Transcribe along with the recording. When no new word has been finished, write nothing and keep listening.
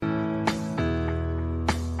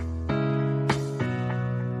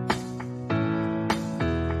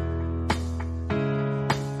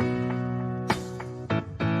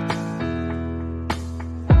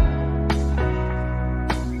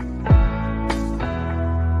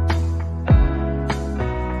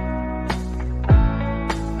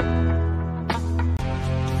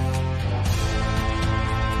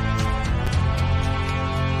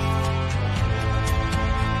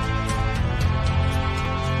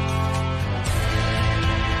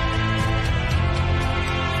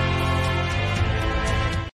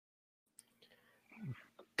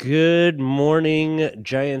Good morning,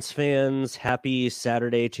 Giants fans. Happy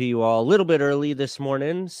Saturday to you all. A little bit early this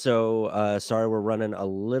morning, so sorry we're running a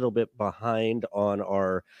little bit behind on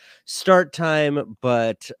our start time,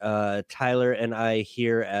 but Tyler and I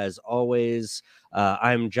here as always.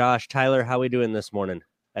 I'm Josh. Tyler, how we doing this morning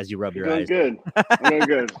as you rub I'm your doing eyes? good. I'm doing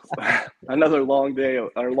good. Another long day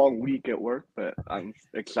or long week at work, but I'm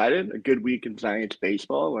excited. A good week in Giants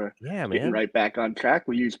baseball. We're Yeah, getting man. right back on track.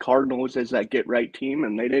 We used Cardinals as that get right team,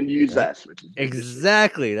 and they didn't use Yep. us, which is good to see.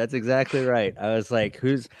 Exactly. That's exactly right. I was like,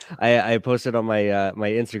 I posted on my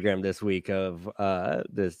Instagram this week of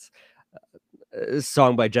this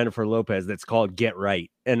song by Jennifer Lopez that's called Get Right.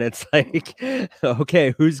 And it's like,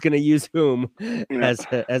 okay, who's going to use whom Yeah.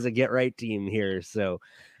 as a Get Right team here? So,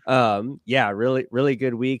 yeah, really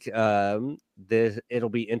good week. It'll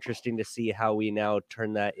be interesting to see how we now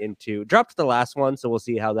turn that into dropped the last one. So we'll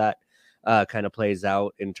see how that kind of plays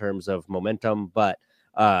out in terms of momentum. But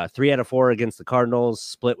 3 out of 4 against the Cardinals,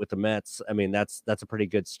 split with the Mets. I mean, that's a pretty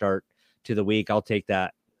good start to the week. I'll take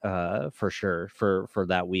that for sure for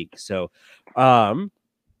that week. Um,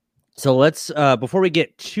 so let's before we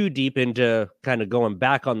get too deep into kind of going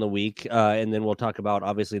back on the week, and then we'll talk about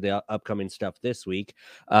obviously the upcoming stuff this week.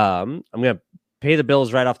 I'm gonna pay the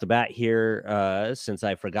bills right off the bat here, since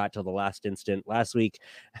I forgot till the last instant last week,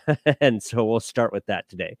 and so we'll start with that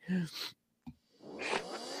today.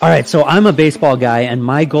 All right, so I'm a baseball guy, and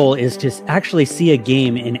my goal is to actually see a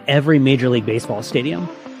game in every Major League Baseball stadium.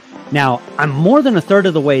 Now, I'm more than a third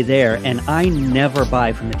of the way there, and I never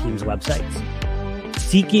buy from the team's websites.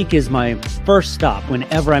 SeatGeek is my first stop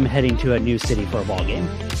whenever I'm heading to a new city for a ball game.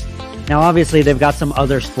 Now, obviously, they've got some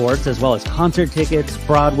other sports, as well as concert tickets,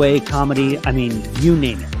 Broadway, comedy, I mean, you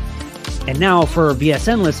name it. And now, for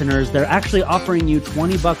BSN listeners, they're actually offering you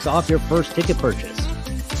 $20 off your first ticket purchase.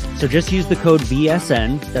 So just use the code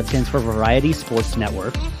VSN, that stands for Variety Sports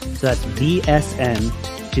Network. So that's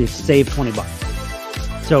VSN to save $20.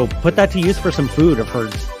 So put that to use for some food or for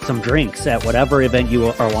some drinks at whatever event you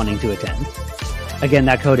are wanting to attend. Again,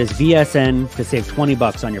 that code is VSN to save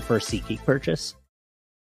 $20 on your first SeatGeek purchase.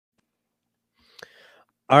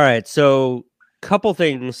 All right, so couple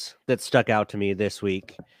things that stuck out to me this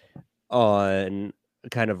week on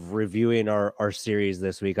kind of reviewing our series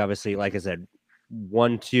this week. Obviously, like I said,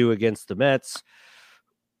 1-2 against the Mets,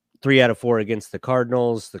 3 out of 4 against the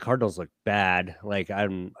Cardinals. The Cardinals look bad. Like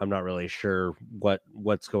I'm not really sure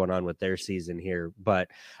what's going on with their season here, but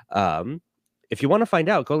if you want to find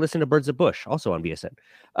out, go listen to Birds of Bush, also on BSN.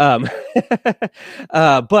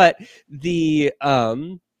 But the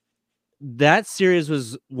that series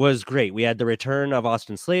was great. We had the return of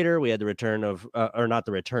Austin Slater. We had the return of, or not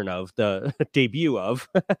the return of, the debut of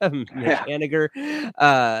Mitch Yeah. Haniger,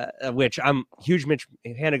 which I'm a huge Mitch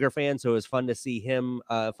Haniger fan, so it was fun to see him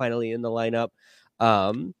finally in the lineup.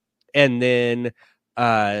 And then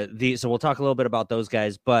so we'll talk a little bit about those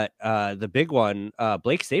guys, but the big one,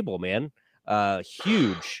 Blake Sable, man,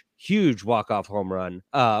 huge walk-off home run.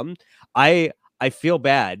 I feel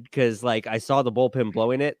bad because like I saw the bullpen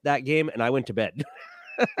blowing it that game and I went to bed.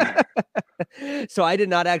 So I did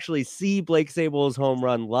not actually see Blake Sable's home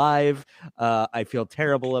run live. I feel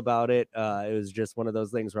terrible about it. It was just one of those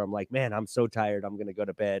things where I'm like, man, I'm so tired. I'm going to go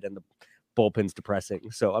to bed, and the bullpen's depressing.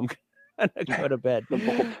 So I'm going to go to bed.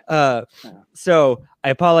 So I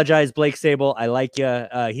apologize, Blake Sable. I like you.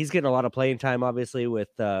 He's getting a lot of playing time, obviously, with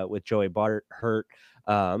Joey Bart hurt.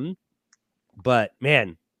 But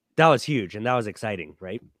man, that was huge and that was exciting,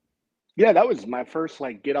 right? Yeah, that was my first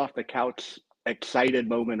get off the couch excited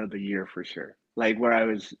moment of the year for sure. Like where I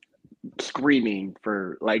was screaming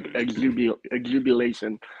for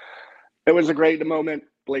exuberation. It was a great moment.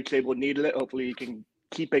 Blake Sable needed it. Hopefully he can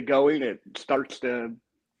keep it going. It starts to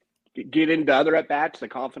get into other at bats, the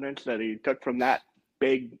confidence that he took from that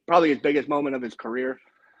probably his biggest moment of his career.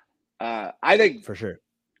 I think for sure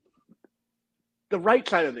the right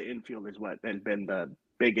side of the infield is what has been the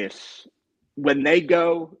biggest. When they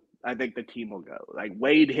go, I think the team will go. Like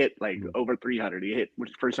Wade hit over 300. He hit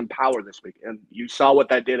for some power this week, and you saw what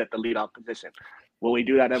that did at the leadoff position. Will we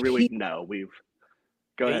do that every week? No,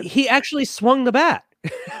 Go ahead. He actually swung the bat.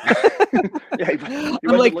 Yeah, he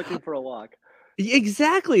wasn't looking for a walk.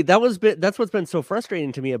 Exactly. That's what's been so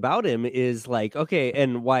frustrating to me about him is like, okay,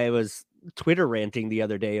 and why I was Twitter ranting the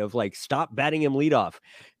other day of like, stop batting him leadoff.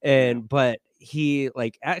 But he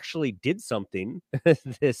like actually did something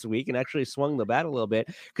this week and actually swung the bat a little bit.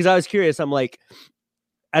 Cause I was curious. I'm like,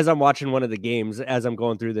 as I'm watching one of the games, as I'm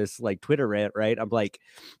going through this like Twitter rant, right? I'm like,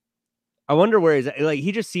 I wonder where he's at. Like,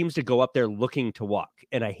 he just seems to go up there looking to walk,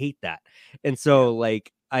 and I hate that. And so,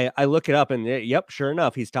 like, I look it up and yep, sure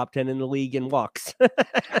enough, he's top 10 in the league in walks.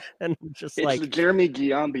 And just it's like the Jeremy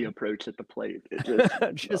Giambi approach at the plate. It's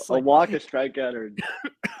just a like walk, a strikeout, or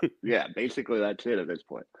yeah, basically that's it at this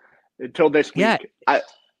point. Until this yeah, week,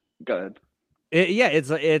 go ahead.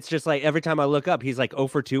 It's just like every time I look up, he's like 0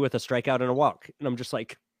 for 2 with a strikeout and a walk, and I'm just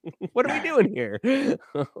like, what are we doing here?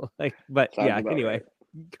 Like, but Sounds yeah. about Anyway,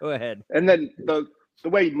 right. go ahead. And then the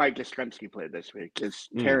way Mike Yastrzemski played this week is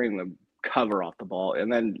tearing the cover off the ball.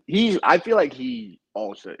 And then I feel like he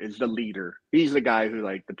also is the leader. He's the guy who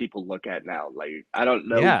like the people look at now. Like, I don't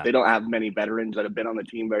know. Yeah. They don't have many veterans that have been on the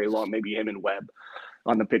team very long. Maybe him and Webb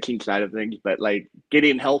on the pitching side of things. But like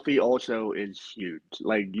getting healthy also is huge.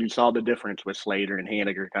 Like you saw the difference with Slater and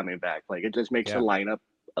Haniger coming back. Like it just makes the lineup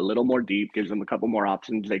a little more deep, gives them a couple more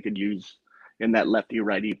options they could use in that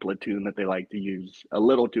lefty-righty platoon that they like to use. A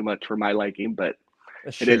little too much for my liking, but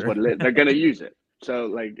it is what it is. They're going to use it. So,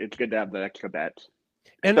 like, it's good to have the extra bats.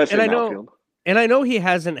 And I know he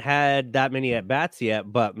hasn't had that many at-bats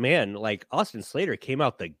yet, but, man, like, Austin Slater came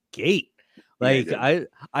out the gate. Like, yeah,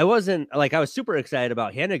 I wasn't – like, I was super excited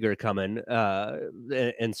about Haniger coming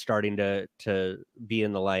and starting to be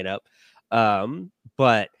in the lineup.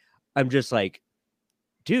 But I'm just like,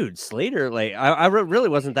 dude, Slater, like I really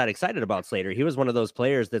wasn't that excited about Slater. He was one of those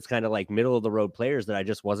players that's kind of like middle of the road players that I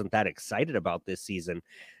just wasn't that excited about this season.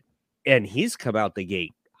 And he's come out the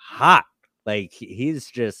gate hot. Like he's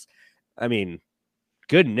just, I mean,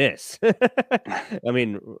 goodness. I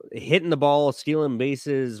mean, hitting the ball, stealing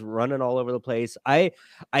bases, running all over the place. I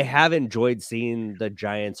have enjoyed seeing the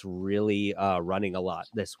Giants really running a lot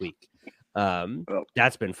this week.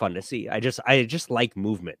 That's been fun to see. I just like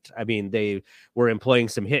movement. I mean, they were employing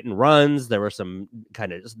some hit and runs. There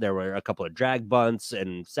were a couple of drag bunts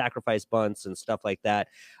and sacrifice bunts and stuff like that.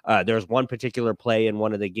 There was one particular play in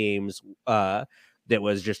one of the games that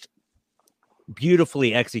was just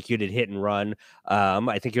beautifully executed hit and run.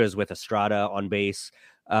 I think it was with Estrada on base.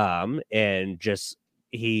 And just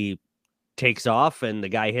he takes off and the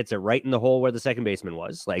guy hits it right in the hole where the second baseman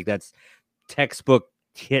was. Like that's textbook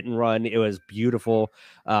hit and run. It was beautiful.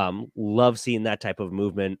 Love seeing that type of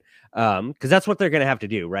movement because that's what they're going to have to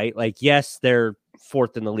do, right? Like, yes, they're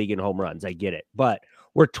 4th in the league in home runs. I get it, but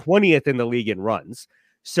we're 20th in the league in runs.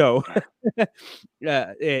 So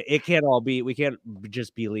it can't all be. We can't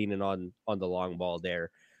just be leaning on the long ball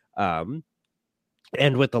there. And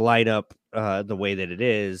with the lineup the way that it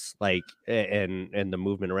is, like, and the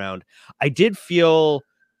movement around, I did feel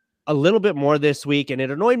a little bit more this week, and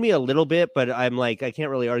it annoyed me a little bit, but I'm like, I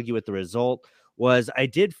can't really argue with the result. I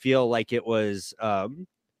did feel like it was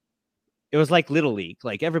like Little League,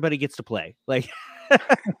 like everybody gets to play. Like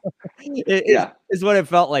is what it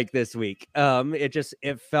felt like this week.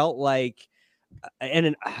 It felt like,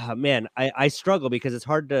 and man, I struggle because it's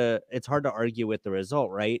hard to argue with the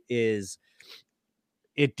result, right?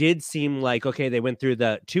 It did seem like, okay, they went through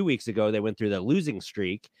 2 weeks ago, they went through the losing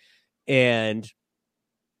streak, and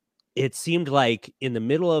it seemed like in the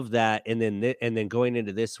middle of that, and then going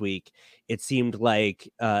into this week, it seemed like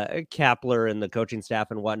Kapler and the coaching staff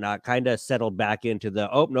and whatnot kind of settled back into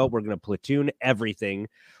we're going to platoon everything.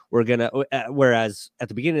 We're going to, whereas at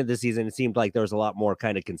the beginning of the season, it seemed like there was a lot more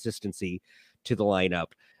kind of consistency to the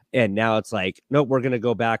lineup. And now it's like, nope, we're going to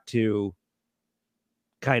go back to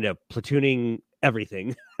kind of platooning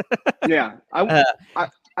everything. Yeah.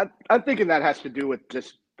 I'm thinking that has to do with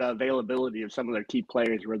just the availability of some of their key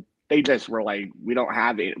players where they just were like, we don't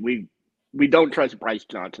have it. We don't trust Bryce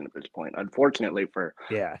Johnson at this point. Unfortunately for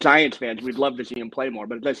Giants fans, we'd love to see him play more,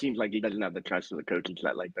 but it just seems like he doesn't have the trust of the coaches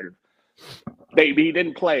that like he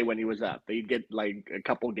didn't play when he was up. They'd get like a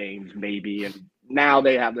couple games maybe, and now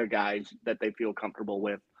they have their guys that they feel comfortable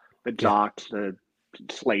with. The Jocks, the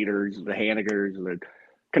Slaters, the Hanigers, the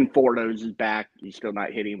Confortos is back. He's still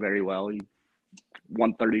not hitting very well. He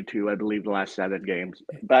 132, I believe, the last 7 games.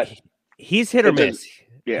 But he's hit or miss.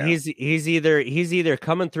 Yeah, he's either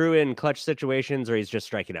coming through in clutch situations or he's just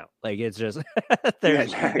striking out. Like it's just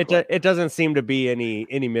it doesn't seem to be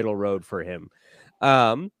any middle road for him.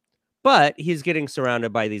 But he's getting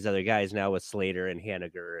surrounded by these other guys now with Slater and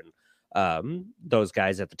Haniger and those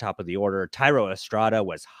guys at the top of the order. Tyro Estrada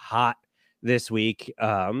was hot this week.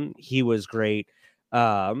 He was great.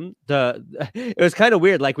 It was kind of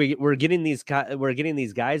weird. Like we're getting these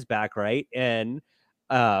guys back, right? And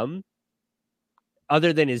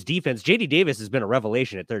other than his defense, JD Davis has been a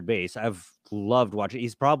revelation at third base. I've loved watching.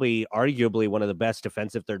 He's probably arguably one of the best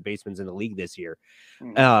defensive third basemen in the league this year.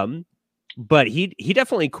 But he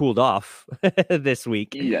definitely cooled off this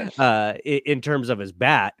week. Yes. In terms of his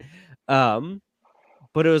bat.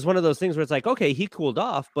 but it was one of those things where it's like, okay, he cooled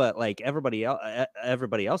off, but like everybody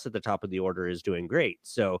else at the top of the order is doing great.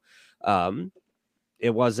 So it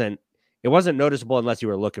wasn't noticeable unless you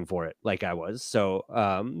were looking for it, like I was. So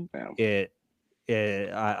I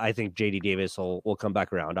think JD Davis will come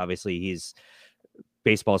back around. Obviously, he's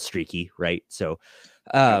baseball streaky, right? So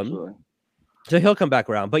Absolutely. so he'll come back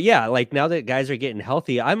around. But yeah, like now that guys are getting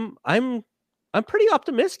healthy, I'm pretty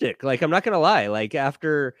optimistic. Like, I'm not gonna lie. Like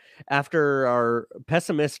after our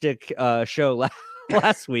pessimistic show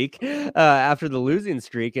last week, after the losing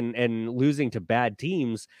streak and losing to bad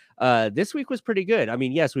teams, this week was pretty good. I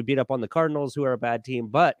mean, yes, we beat up on the Cardinals, who are a bad team,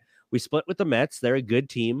 but we split with the Mets. They're a good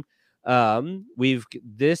team. We've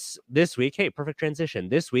this week. Hey, perfect transition.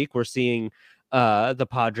 This week we're seeing the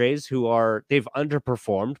Padres, they've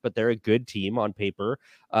underperformed, but they're a good team on paper.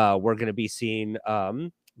 We're going to be seeing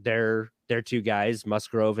their two guys,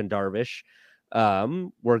 Musgrove and Darvish.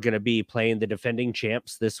 We're going to be playing the defending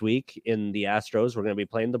champs this week in the Astros. We're going to be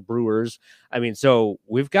playing the Brewers. I mean, so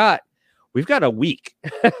we've got a week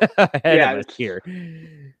ahead of us here.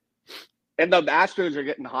 And the Astros are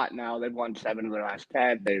getting hot now. They've won 7 of their last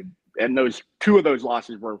 10. And those 2 of those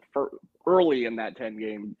losses were early in that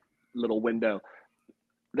 10-game little window.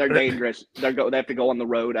 They're dangerous. They have to go on the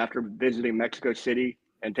road after visiting Mexico City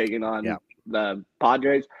and taking on the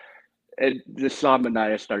Padres. And just saw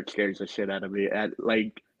Manaea start scares the shit out of me at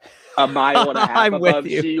like a mile and a half above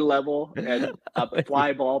sea level, and a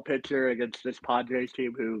fly ball pitcher against this Padres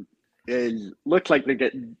team who looks like they're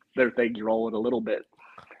getting their things rolling a little bit.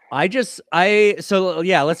 So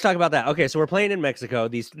let's talk about that. Okay, so we're playing in Mexico,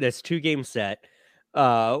 this 2-game set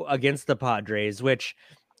against the Padres, which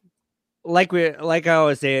like I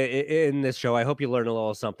always say in this show, I hope you learn a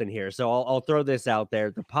little something here. So I'll throw this out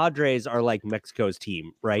there. The Padres are like Mexico's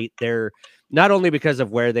team, right? They're not only because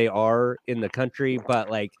of where they are in the country,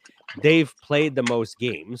 but like they've played the most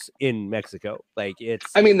games in Mexico. Like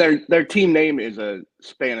their team name is a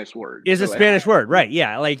Spanish word. Spanish word, right?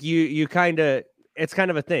 Yeah, like you kind of, it's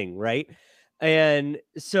kind of a thing, right? And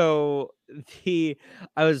so I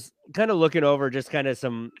was kind of looking over just kind of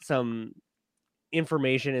some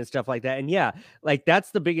information and stuff like that, and yeah, like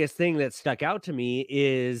that's the biggest thing that stuck out to me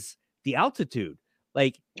is the altitude.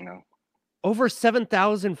 Like over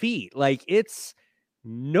 7,000 feet. Like it's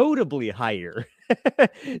notably higher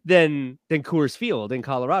than Coors Field in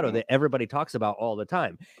Colorado that everybody talks about all the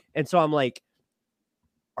time. And so I'm like,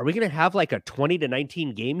 are we gonna have like a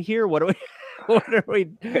 20-19 game here? What's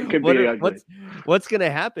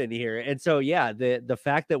gonna happen here? And so yeah, the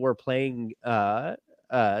fact that we're playing that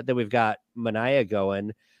we've got Manaea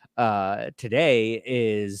going today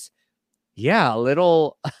is a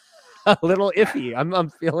little iffy. I'm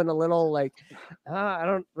feeling a little like I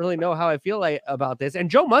don't really know how I feel like about this. And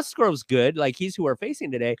Joe Musgrove's good, like he's who we're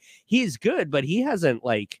facing today. He's good, but he hasn't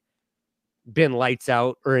like been lights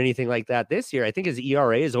out or anything like that this year. I think his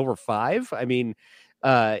ERA is over 5. I mean,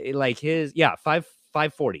 like his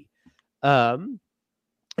 5.40. And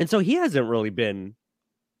so he hasn't really been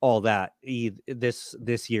all that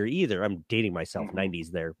this year either. I'm dating myself, 90s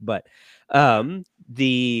there, but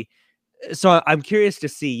so I'm curious to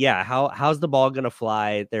see how's the ball gonna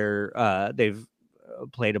fly. They've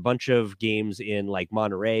played a bunch of games in like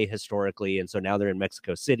Monterey historically, and so now they're in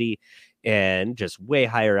Mexico City and just way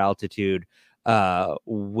higher altitude,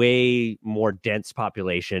 way more dense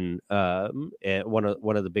population, one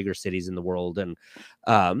of the bigger cities in the world. And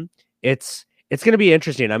it's going to be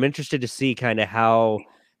interesting. I'm interested to see kind of how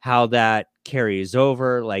that carries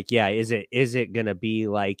over. Like, is it going to be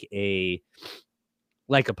like a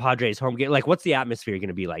Padres home game? Like, what's the atmosphere going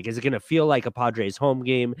to be like? Is it going to feel like a Padres home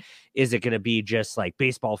game? Is it going to be just like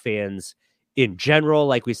baseball fans in general,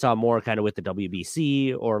 like we saw more kind of with the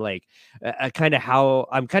WBC, or like kind of how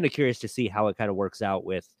I'm kind of curious to see how it kind of works out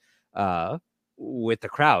with the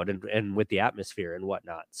crowd and with the atmosphere and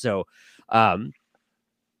whatnot. So, that'll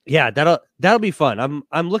be fun.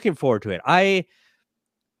 I'm looking forward to it. I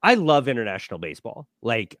love international baseball.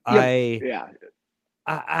 Like I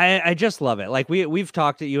just love it. Like we've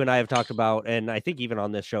talked, you and I have talked about, and I think even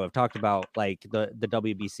on this show I've talked about like the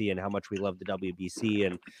WBC and how much we love the WBC,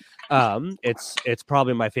 and it's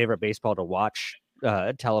probably my favorite baseball to watch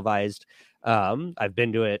televised. I've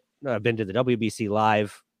been to it. I've been to the WBC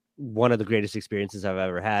live. One of the greatest experiences I've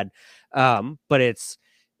ever had. But it's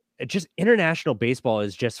just international baseball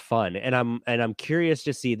is just fun, and I'm curious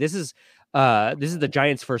to see. This is the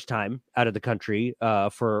Giants' first time out of the country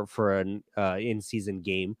for an in-season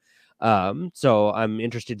game. So I'm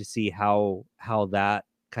interested to see how that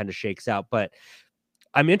kind of shakes out. But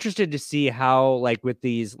I'm interested to see how, like with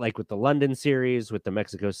these, like with the London series, with the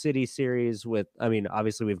Mexico City series,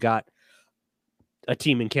 obviously we've got a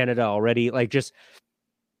team in Canada already. Like just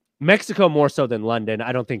Mexico more so than London.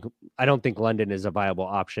 I don't think London is a viable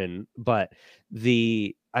option, but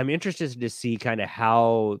I'm interested to see kind of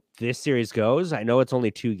how this series goes. I know it's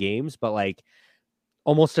only 2 games, but like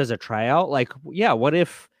almost as a tryout, like, yeah, what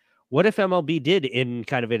if MLB did in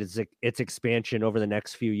kind of its expansion over the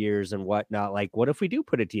next few years and whatnot? Like, what if we do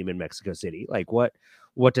put a team in Mexico City? Like, what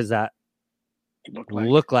does that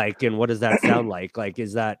look like and what does that sound like? Like,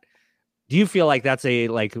 do you feel like that's a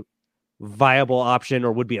like viable option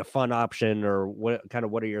or would be a fun option, or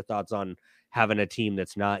what are your thoughts on having a team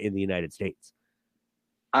that's not in the United States?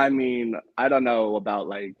 I mean, I don't know about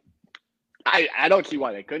like, I don't see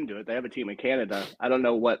why they couldn't do it. They have a team in Canada. I don't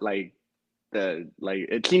know what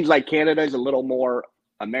it seems like Canada is a little more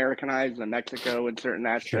Americanized than Mexico in certain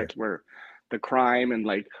aspects, where the crime and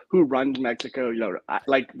like who runs Mexico,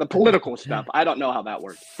 like the political stuff. I don't know how that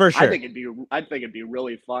works. For sure. I think it'd be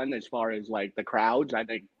really fun as far as like the crowds. I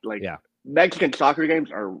think like Mexican soccer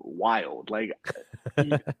games are wild. Like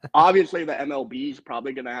obviously the MLB is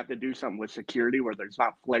probably going to have to do something with security where there's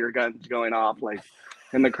not flare guns going off like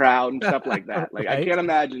in the crowd and stuff like that. Like I can't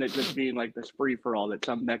imagine it just being like this free for all that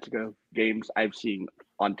some Mexico games I've seen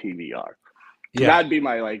on TV are. Yeah. That'd be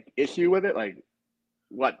my like issue with it. Like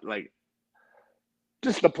what, like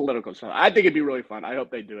just the political stuff. I think it'd be really fun. I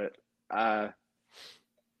hope they do it.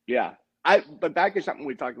 Yeah. But back to something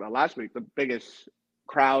we talked about last week, the biggest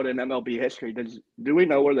crowd in MLB history. Do we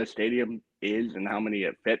know where the stadium is and how many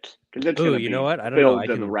it fits? Because it's going to be what? I don't know.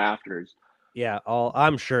 To the rafters. Yeah,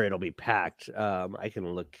 I'm sure it'll be packed. I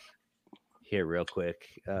can look here real quick.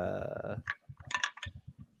 The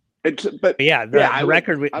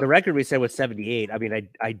record we said was 78. I mean,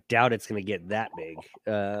 I doubt it's going to get that big.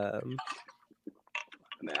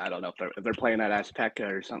 I don't know if they're playing at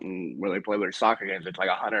Azteca or something where they play their soccer games. It's like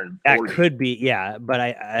 140. That could be, yeah. But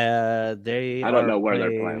I don't know where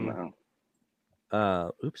they're playing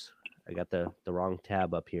now. Oops, I got the wrong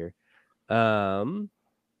tab up here.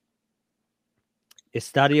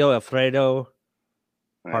 Estadio Alfredo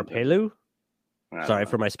Harpelu. Sorry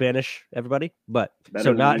for my Spanish, everybody. But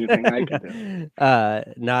so not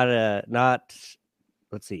not.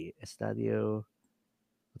 Let's see, Estadio.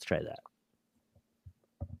 Let's try that.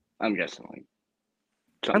 I'm guessing like.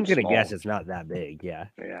 I'm gonna guess it's not that big. Yeah.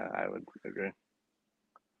 Yeah, I would agree.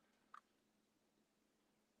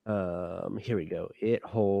 Here we go. It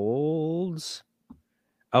holds.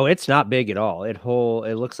 Oh, it's not big at all. It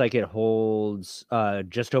looks like it holds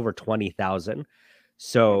just over 20,000.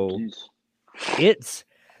 So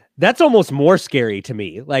that's almost more scary to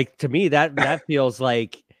me. Like to me that feels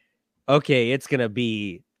like okay, it's gonna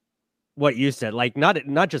be what you said, like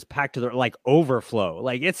not just packed to the like overflow.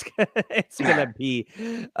 Like it's gonna be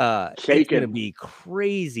it's gonna be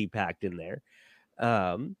crazy packed in there.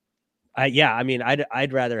 I mean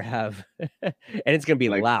I'd rather have and it's gonna be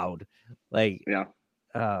like, loud. Like yeah.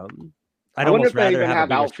 I'd almost rather even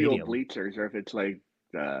have outfield stadium. bleachers, or if it's like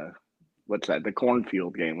what's that, the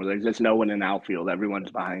cornfield game where there's just no one in outfield,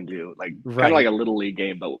 everyone's behind you, like kind of like a little league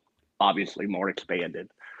game, but obviously more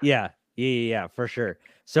expanded. Yeah, for sure.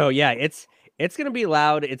 So yeah, it's gonna be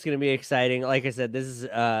loud. It's gonna be exciting. Like I said, this is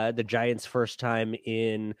the Giants' first time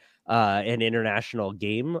in an international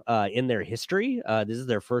game in their history. This is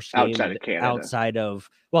their first game outside of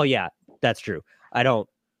well, yeah, that's true.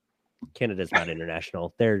 Canada's not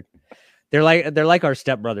international. They're like our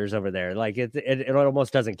stepbrothers over there. Like it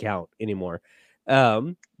almost doesn't count anymore.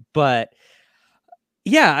 But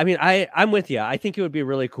yeah, I mean, I'm with you. I think it would be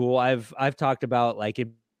really cool. I've talked about like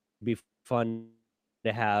it'd be fun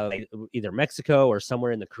to have like, either Mexico or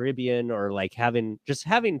somewhere in the Caribbean, or like having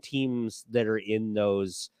teams that are in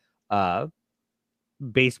those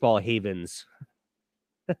baseball havens.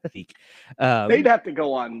 They'd have to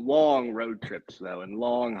go on long road trips though and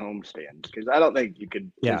long homestands, because I don't think you could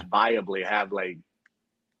just viably have like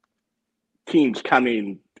teams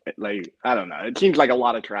coming. Like I don't know, it seems like a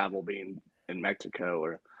lot of travel being in Mexico,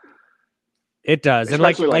 or it does. And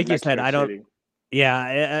like you Mexico said, I don't. City.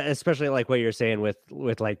 Yeah, especially like what you're saying with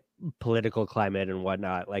like political climate and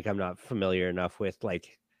whatnot. Like I'm not familiar enough with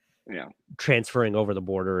like transferring over the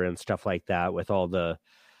border and stuff like that with all the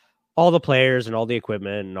players and all the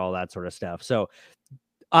equipment and all that sort of stuff. So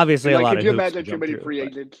obviously, like, a lot could of you imagine too many free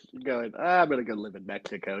agents going, I'm going to go live in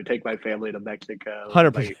Mexico, take my family to Mexico.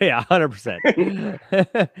 100%. Yeah,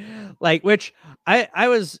 100%. Like, which I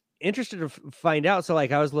was interested to find out. So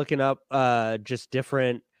like I was looking up just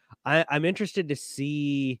different. I'm interested to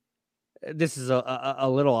see. This is a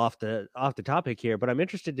little off the topic here, but I'm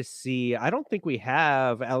interested to see. I don't think we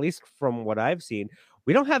have, at least from what I've seen,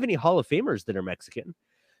 we don't have any Hall of Famers that are Mexican.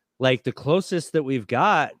 Like the closest that we've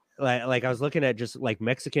got, like I was looking at just like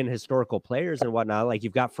Mexican historical players and whatnot. Like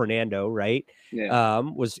you've got Fernando, right? Yeah.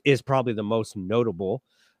 Is probably the most notable.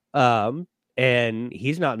 And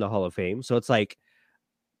he's not in the Hall of Fame. So it's like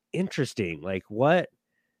interesting. Like what,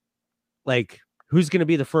 like who's going to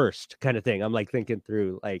be the first kind of thing. I'm like thinking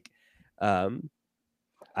through like,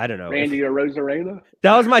 I don't know. Randy or Rosarena?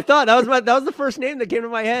 That was my thought. That was the first name that came to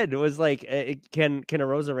my head. It was like, can a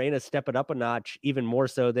Rosarena step it up a notch even more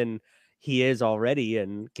so than he is already?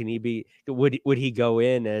 And can he be, would he go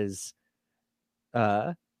in as,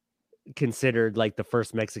 considered like the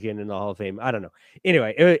first Mexican in the Hall of Fame? I don't know.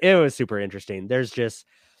 Anyway, it was super interesting. There's just,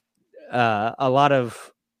 a lot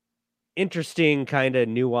of interesting kind of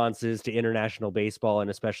nuances to international baseball and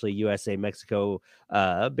especially USA Mexico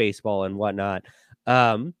baseball and whatnot.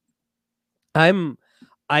 I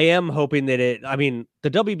am hoping that I mean,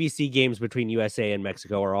 the WBC games between USA and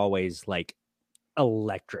Mexico are always like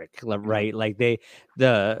electric, right? Like the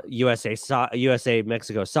USA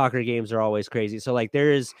Mexico soccer games are always crazy. So like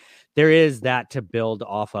there is that to build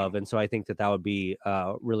off of. And so I think that would be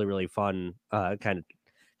really, really fun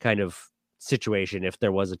kind of situation if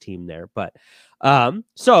there was a team there. But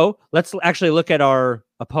so let's actually look at our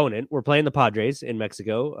opponent. We're playing the Padres in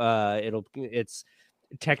Mexico. It's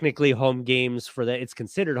technically home games for that. It's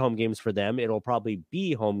considered home games for them. It'll probably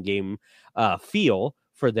be home game feel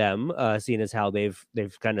for them, seeing as how they've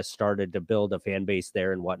kind of started to build a fan base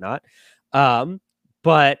there and whatnot.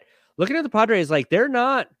 But looking at the Padres, like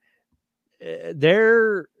they're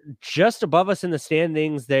just above us in the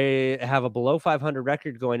standings. They have a below 500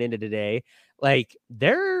 record going into today. Like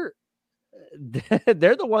they're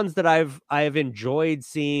the ones that I've enjoyed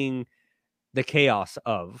seeing the chaos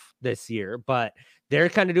of this year, but they're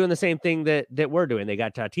kind of doing the same thing that we're doing. They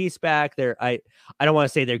got Tatis back there. I don't want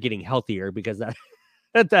to say they're getting healthier because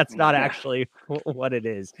that's not actually what it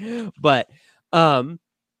is, but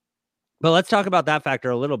let's talk about that factor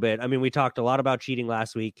a little bit. I mean, we talked a lot about cheating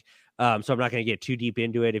last week. So I'm not going to get too deep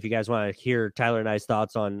into it. If you guys want to hear Tyler and I's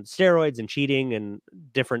thoughts on steroids and cheating and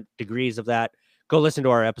different degrees of that, go listen to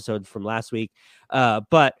our episode from last week.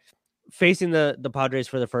 But facing the Padres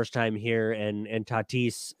for the first time here and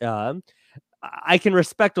Tatis, I can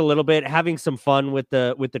respect a little bit, having some fun with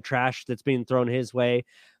the trash that's being thrown his way.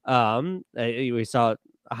 We saw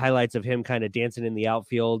highlights of him kind of dancing in the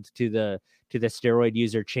outfield to the steroid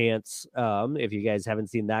user chants. If you guys haven't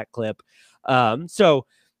seen that clip, so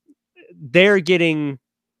they're getting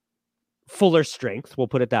fuller strength, we'll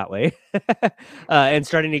put it that way, and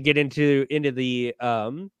starting to get into the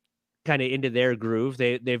kind of into their groove.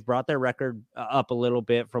 They've brought their record up a little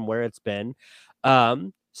bit from where it's been.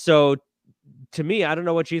 So to me, I don't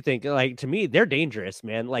know what you think. Like, to me, they're dangerous,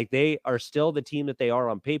 man. Like, they are still the team that they are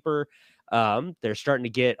on paper. They're starting to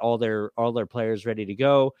get all their players ready to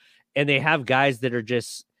go, and they have guys that are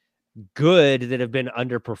just good that have been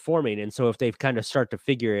underperforming. And so if they've kind of start to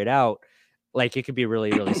figure it out, like, it could be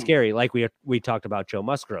really, really scary. Like we talked about Joe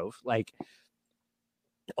Musgrove. Like,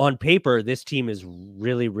 on paper, this team is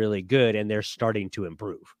really, really good, and they're starting to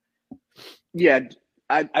improve. Yeah,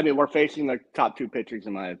 I mean, we're facing the top two pitchers,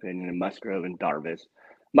 in my opinion, in Musgrove and Darvish.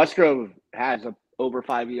 Musgrove has a over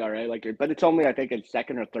 5 ERA, but it's only, I think, his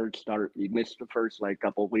second or third start. He missed the first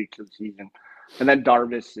couple of weeks of the season, and then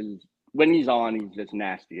Darvish is, when he's on, he's just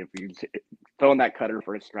nasty. If he's throwing that cutter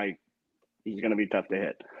for a strike, he's going to be tough to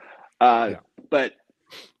hit. But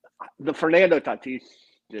the Fernando Tatis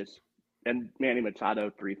and Manny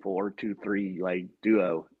Machado 3-4, 2-3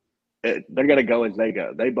 duo, they're going to go as they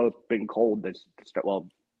go. They both been cold this start. Well,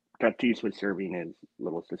 Tatis was serving his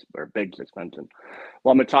big suspension.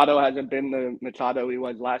 Well, Machado hasn't been the Machado he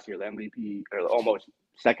was last year, the MVP, or almost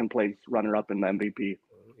second place runner up in the MVP.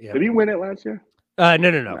 Yep. Did he win it last year?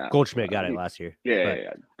 No. Goldschmidt got it last year.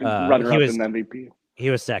 Yeah. Runner up in the MVP. He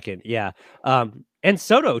was second. Yeah. And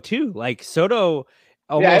Soto too. Like, Soto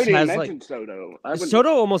almost has Soto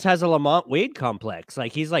almost has a Lamont Wade complex.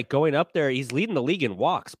 Like, he's going up there. He's leading the league in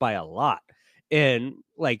walks by a lot. And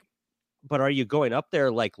but are you going up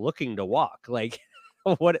there looking to walk?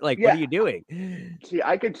 What are you doing? See,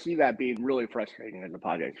 I could see that being really frustrating as a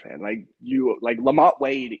Padres fan. Lamont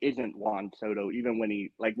Wade isn't Juan Soto, even when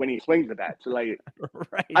he swings the bat. So right.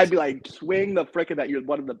 I'd be swing the frickin' bat. You're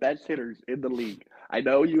one of the best hitters in the league. I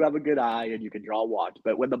know you have a good eye and you can draw walks,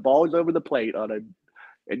 but when the ball is over the plate and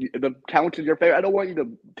the count's in your favor, I don't want you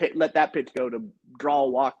to let that pitch go to draw a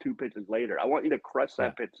walk 2 pitches later. I want you to crush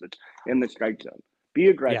that pitch that's in the strike zone. Be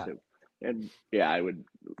aggressive. Yeah. And I would.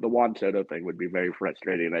 The Juan Soto thing would be very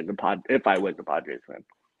frustrating if I was a Padres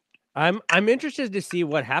fan. I'm interested to see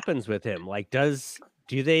what happens with him.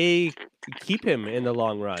 Do they keep him in the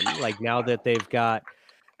long run? Now that they've got,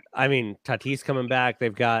 I mean, Tatis coming back.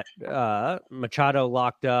 They've got Machado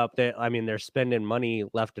locked up. They're spending money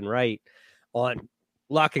left and right on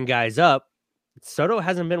locking guys up. Soto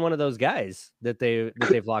hasn't been one of those guys that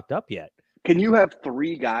they've locked up yet. Can you have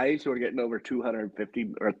 3 guys who are getting over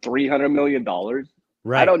 $250 or $300 million?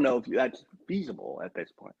 Right. I don't know if that's feasible at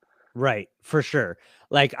this point. Right, for sure.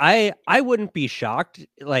 Like I wouldn't be shocked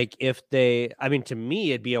like if to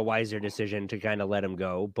me it'd be a wiser decision to kind of let him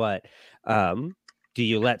go, but do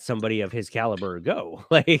you let somebody of his caliber go?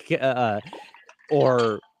 Like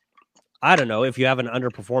or I don't know, if you have an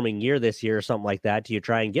underperforming year this year or something like that, do you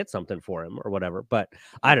try and get something for him or whatever? But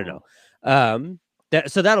I don't know.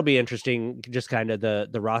 So that'll be interesting, just kind of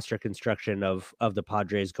the roster construction of the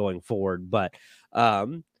Padres going forward. But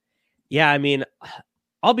yeah, I mean,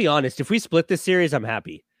 I'll be honest. If we split this series, I'm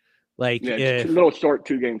happy. Like, it's a little short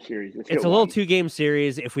 2-game series. It's a little 2-game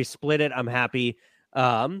series. If we split it, I'm happy.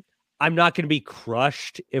 I'm not going to be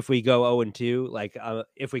crushed if we go 0-2. Like,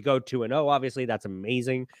 if we go 2-0, obviously that's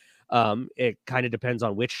amazing. It kind of depends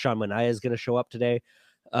on which Sean Manaea is going to show up today.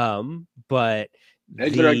 But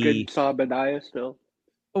is there a good Sean Manaea still?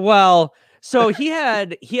 Well, so he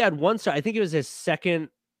had one start. I think it was his second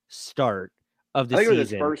start of the season. It was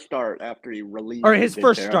his first start after he released. Or his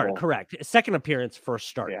first start, correct. Second appearance, first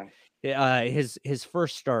start. Yeah. His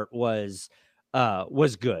first start was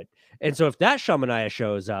good. And so if that Sean Manaea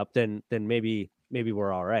shows up, then maybe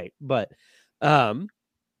we're all right. But the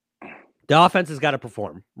offense has got to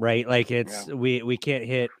perform, right? Like we can't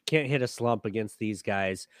hit a slump against these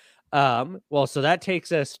guys. Well, so that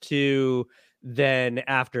takes us to then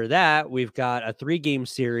after that, we've got a 3-game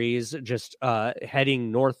series just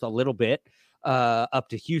heading north a little bit up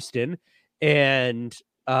to Houston and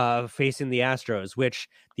facing the Astros, which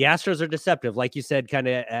the Astros are deceptive. Like you said, kind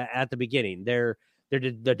of at the beginning, they're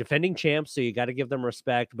the defending champs, so you got to give them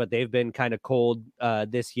respect, but they've been kind of cold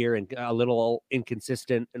this year and a little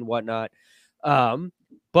inconsistent and whatnot.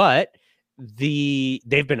 But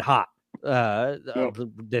they've been hot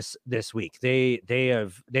this week. They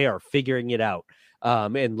are figuring it out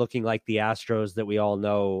and looking like the Astros that we all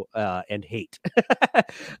know and hate.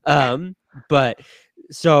 But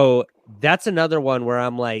so that's another one where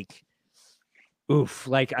I'm like, oof,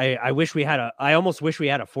 like I almost wish we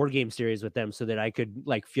had a 4-game series with them so that I could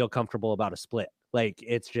like feel comfortable about a split. Like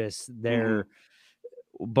it's just but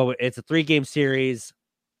it's a 3-game series.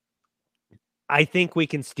 I think we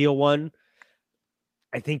can steal one.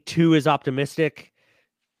 I think 2 is optimistic.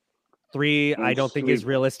 3, I don't think is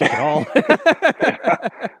realistic at all.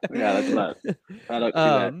 Yeah, that's not. I don't see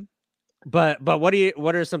that. But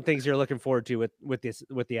what are some things you're looking forward to with the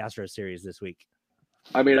Astros series this week?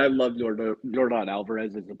 I mean, I love Yordan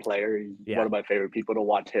Alvarez as a player. He's one of my favorite people to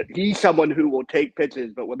watch hit. He's someone who will take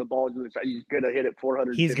pitches, but when the ball's in the side, he's going to hit it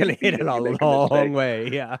 400. He's going to hit it a long way,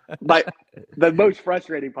 yeah. But the most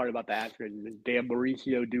frustrating part about the Astros is damn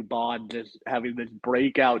Mauricio Dubon just having this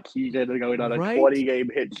breakout season and going on a 20-game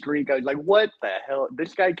hit streak. I was like, what the hell?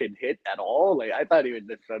 This guy can hit at all? Like, I thought he was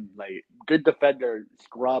just some like good defender,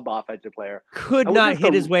 scrub offensive player. Could not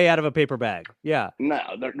hit his way out of a paper bag. Yeah. No,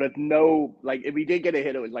 there's no, like, if he did get a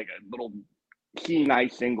hit, it was like a little keen eye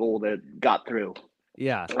single that got through.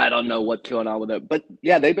 Yeah. I don't know what's going on with it. But,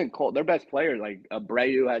 yeah, they've been cold. Their best players, like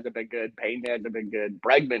Abreu hasn't been good. Payne hasn't been good.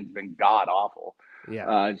 Bregman's been god-awful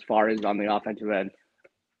as far as on the offensive end.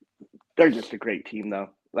 They're just a great team, though.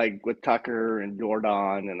 Like, with Tucker and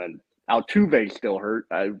Jordan, and then Altuve's still hurt.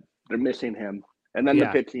 They're missing him. And then the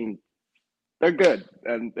pitching, they're good.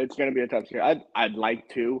 And it's going to be a tough year. I'd like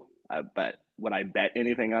to, but would I bet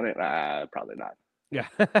anything on it? Probably not. Yeah,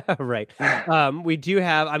 right. We do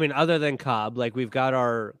have, I mean, other than Cobb, like we've got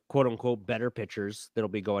our quote unquote better pitchers that'll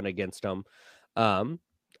be going against them.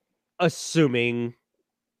 Assuming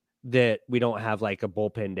that we don't have like a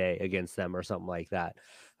bullpen day against them or something like that.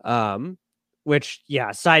 Which,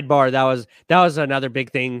 yeah, sidebar, that was another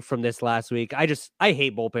big thing from this last week. I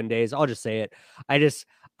hate bullpen days. I'll just say it.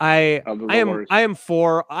 I am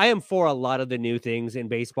for a lot of the new things in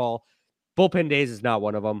baseball. Bullpen days is not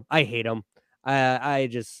one of them. I hate them. I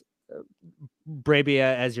just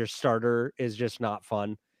Bravia as your starter is just not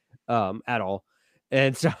fun at all.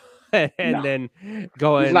 And so then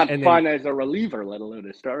going, it's not fun as a reliever, let alone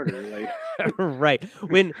a starter. Like right.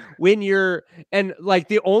 When you're, and like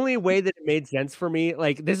the only way that it made sense for me,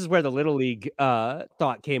 like this is where the Little League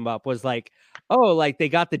thought came up, was like, oh, like they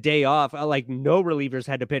got the day off. Like no relievers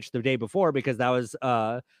had to pitch the day before because that was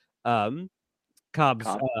Cobb's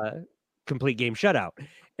complete game shutout.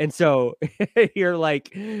 And so you're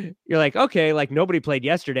like, okay, like nobody played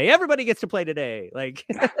yesterday. Everybody gets to play today. Like,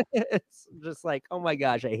 it's just like, oh my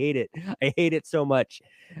gosh, I hate it. I hate it so much.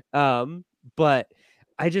 But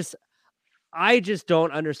I just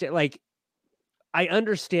don't understand. Like, I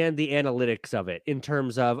understand the analytics of it in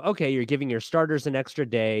terms of, okay, you're giving your starters an extra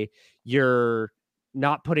day. You're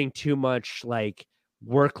not putting too much like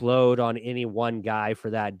workload on any one guy for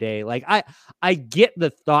that day. Like, I get the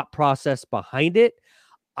thought process behind it.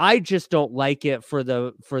 I just don't like it for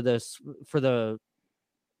the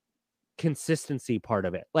consistency part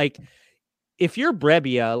of it. Like, if you're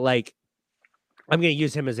Brebbia, like, I'm going to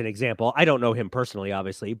use him as an example. I don't know him personally,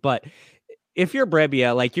 obviously, but if you're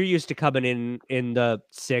Brebbia, like, you're used to coming in the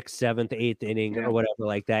 6th, 7th, 8th inning or whatever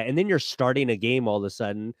like that, and then you're starting a game all of a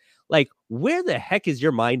sudden, like, where the heck is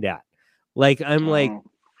your mind at? Like, I'm like,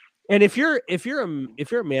 and if you're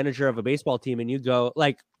a manager of a baseball team and you go,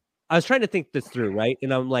 like, I was trying to think this through, right?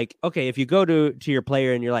 And I'm like, okay, if you go to your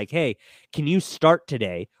player and you're like, hey, can you start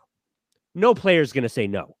today? No player's going to say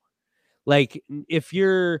no. Like, if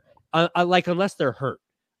you're like, unless they're hurt.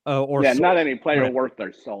 Or not any player worth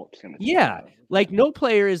their salt. Yeah, like, no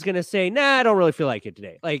player is going to say, nah, I don't really feel like it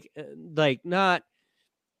today. Like not.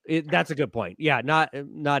 That's a good point. Yeah, not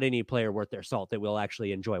any player worth their salt that we'll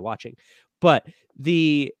actually enjoy watching. But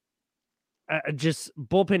the just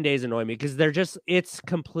bullpen days annoy me because it's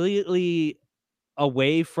completely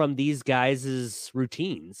away from these guys'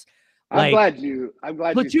 routines. I'm glad you said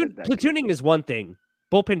that. Platooning is one thing.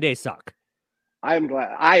 Bullpen days suck. I'm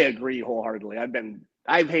glad. I agree wholeheartedly.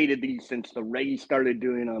 I've hated these since the Rays started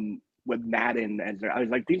doing them with Madden. I was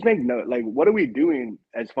like, these make no, like, what are we doing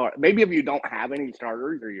as far, maybe if you don't have any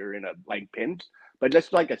starters or you're in a like pinch, but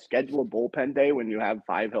just like a scheduled bullpen day when you have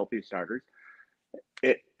 5 healthy starters,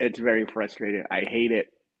 it's very frustrating. I hate it.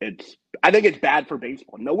 I think it's bad for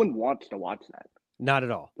baseball. No one wants to watch that. Not at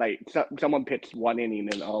all. Like, someone pitched 1 inning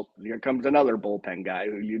and, oh, here comes another bullpen guy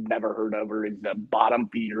who you've never heard of or is the bottom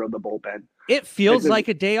feeder of the bullpen. It feels like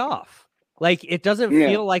a day off. Like, it doesn't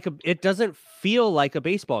feel like a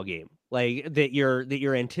baseball game, like that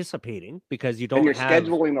you're anticipating because you don't. And you're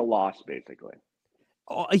scheduling a loss, basically.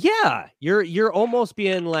 Oh, yeah, you're almost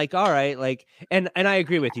being like, all right, like, and I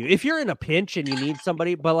agree with you. If you're in a pinch and you need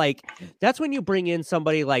somebody, but like, that's when you bring in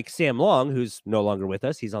somebody like Sam Long, who's no longer with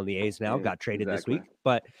us. He's on the A's now, got traded this week.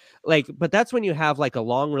 But that's when you have like a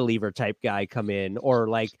long reliever type guy come in, or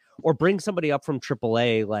bring somebody up from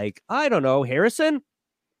AAA, like, I don't know, Harrison.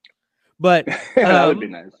 But that would be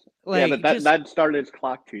nice. Like, but that started its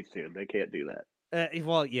clock too soon. They can't do that.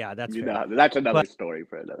 Well, yeah, that's that's another story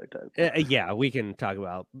for another time. Yeah, we can talk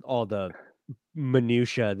about all the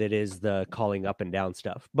minutia that is the calling up and down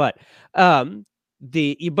stuff. But yeah.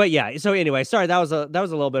 So anyway, sorry, that was a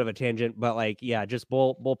little bit of a tangent, but like, yeah, just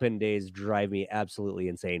bullpen days drive me absolutely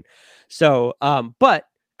insane. So but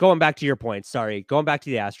going back to your point, going back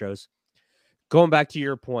to the Astros, going back to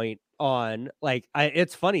your point on, like,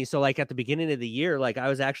 it's funny. So like at the beginning of the year, like, I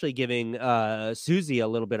was actually giving Susie a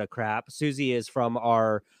little bit of crap. Susie is from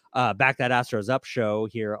our Back That Astros Up show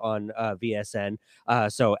here on VSN.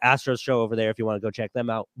 So Astros show over there if you want to go check them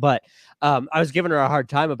out. But I was giving her a hard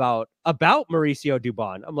time about Mauricio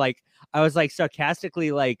Dubon. I was like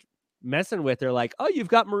sarcastically like messing with her, like, oh, you've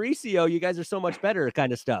got Mauricio, you guys are so much better,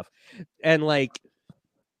 kind of stuff. And like,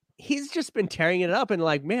 he's just been tearing it up, and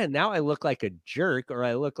like, man, now I look like a jerk, or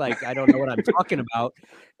I look like I don't know what I'm talking about.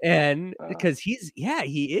 And because he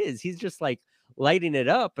is, he's just like lighting it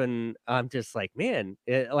up. And I'm just like, man,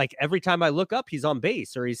 like every time I look up, he's on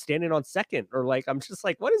base or he's standing on second, or like, I'm just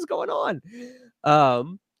like, what is going on?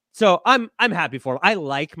 So I'm happy for him. I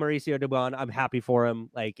like Mauricio Dubon. I'm happy for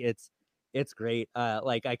him. Like, it's great.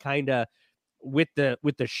 Like, I kind of, with the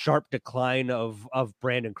sharp decline of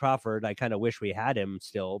Brandon Crawford, I kind of wish we had him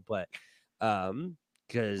still, but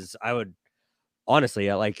because I would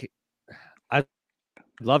honestly, I'd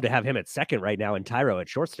love to have him at second right now and Tyro at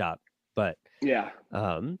shortstop. But yeah,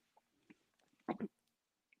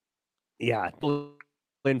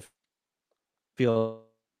 infield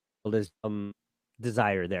is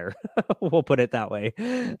desire there. We'll put it that way.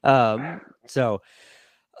 So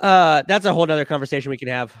that's a whole nother conversation we can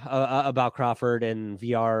have about Crawford and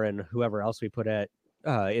VR and whoever else we put at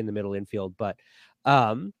in the middle infield. But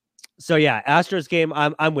so yeah, Astros game,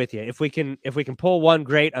 I'm with you. If we can pull 1,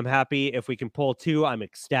 great, I'm happy. If we can pull 2, I'm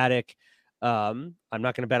ecstatic. I'm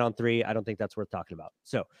not going to bet on 3. I don't think that's worth talking about.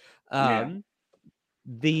 So and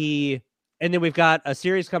then we've got a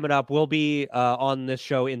series coming up. We'll be on this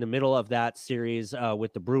show in the middle of that series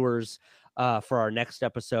with the Brewers for our next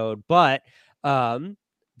episode. But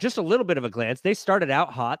just a little bit of a glance. They started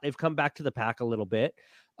out hot. They've come back to the pack a little bit.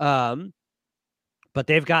 But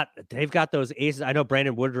they've got those aces. I know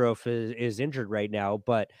Brandon Woodruff is injured right now,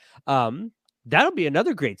 but that'll be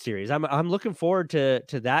another great series. I'm looking forward to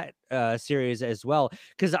that series as well,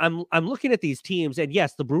 because I'm looking at these teams, and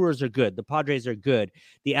yes, the Brewers are good, the Padres are good,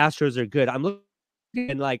 the Astros are good. I'm looking,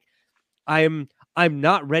 and like I'm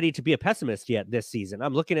not ready to be a pessimist yet this season.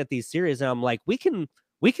 I'm looking at these series and I'm like, we can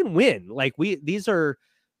win. Like these are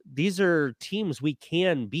teams we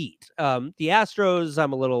can beat. The Astros,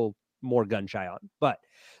 I'm a little more gun shy on, but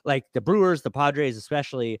like the Brewers, the Padres,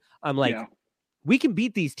 especially, I'm like, Yeah. we can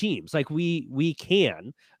beat these teams. Like we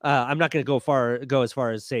can. I'm not going to go as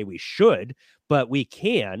far as say we should, but we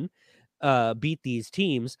can beat these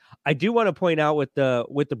teams. I do want to point out with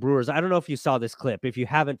the Brewers. I don't know if you saw this clip. If you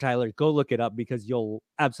haven't, Tyler, go look it up because you'll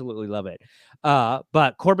absolutely love it.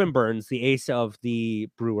 But Corbin Burns, the ace of the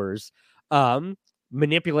Brewers,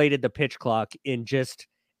 manipulated the pitch clock in just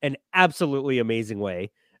an absolutely amazing way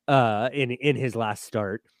in his last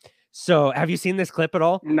start. So, have you seen this clip at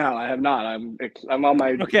all? No, I have not. I'm on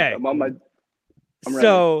my. Okay. I'm ready.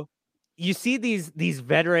 So you see these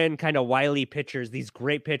veteran kind of wily pitchers, these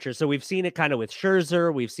great pitchers. So we've seen it kind of with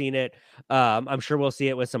Scherzer. We've seen it. I'm sure we'll see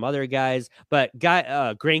it with some other guys. But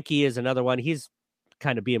Greinke is another one. He's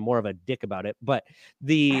kind of being more of a dick about it. But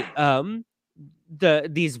these kind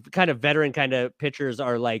of veteran kind of pitchers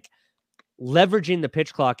are like leveraging the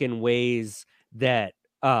pitch clock in ways that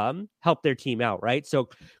help their team out, right? So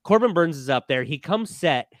Corbin Burns is up there. He comes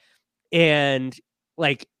set, and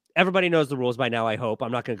like everybody knows the rules by now, I hope.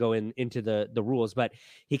 I'm not going to go into the rules, but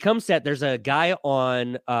he comes set. There's a guy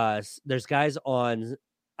on there's guys on,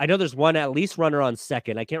 I know there's one at least runner on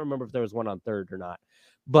second. I can't remember if there was one on third or not,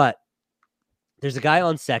 but there's a guy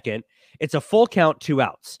on second. It's a full count, 2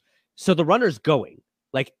 outs. So the runner's going.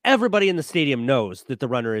 Like everybody in the stadium knows that the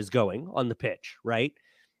runner is going on the pitch, right?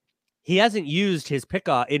 He hasn't used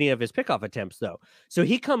any of his pickoff attempts though. So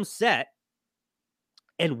he comes set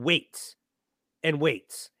and waits and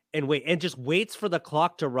just waits for the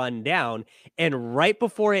clock to run down. And right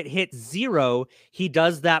before it hits 0, he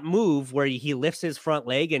does that move where he lifts his front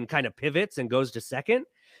leg and kind of pivots and goes to second,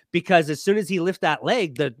 because as soon as he lifts that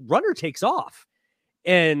leg, the runner takes off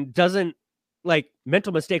and doesn't, like,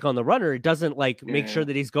 mental mistake on the runner. It doesn't like make sure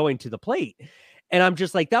that he's going to the plate. And I'm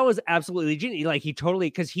just like, that was absolutely genius. Like he totally,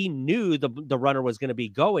 because he knew the runner was going to be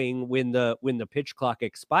going when the pitch clock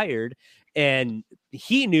expired, and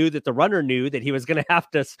he knew that the runner knew that he was going to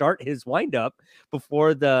have to start his windup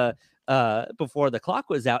before the clock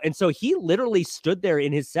was out. And so he literally stood there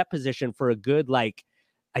in his set position for a good, like,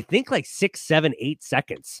 I think like 6, 7, 8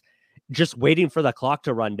 seconds, just waiting for the clock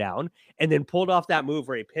to run down, and then pulled off that move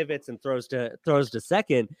where he pivots and throws to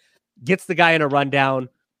second, gets the guy in a rundown,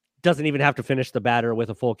 doesn't even have to finish the batter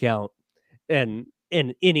with a full count, and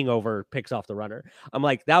an inning over, picks off the runner. I'm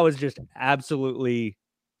like, that was just absolutely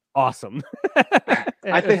awesome.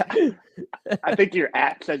 I think your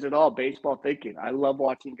app says it all. Baseball thinking. I love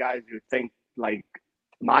watching guys who think like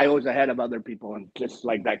miles ahead of other people, and just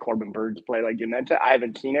like that Corbin Burns play, like you mentioned. I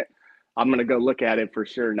haven't seen it. I'm gonna go look at it for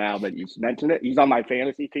sure now that you mentioned it. He's on my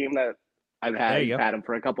fantasy team that I've had. I've had him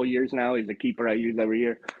for a couple of years now. He's a keeper I use every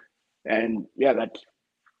year, and yeah,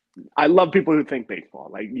 I love people who think baseball.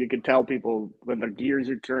 Like you can tell people when their gears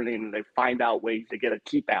are turning and they find out ways to get a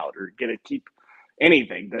keep out or get a keep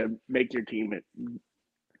anything to make your team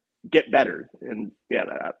get better. And yeah,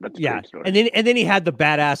 that's a great story. And then he had the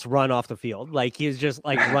badass run off the field. Like he was just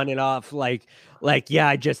like running off like, yeah,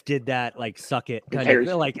 I just did that. Like, suck it. Kind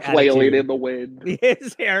of like flailing in the wind.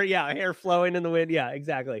 His hair flowing in the wind. Yeah,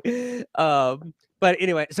 exactly. But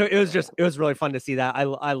anyway, so it was really fun to see that.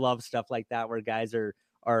 I love stuff like that where guys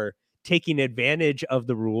are taking advantage of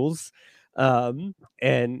the rules and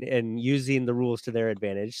using the rules to their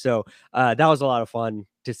advantage. So that was a lot of fun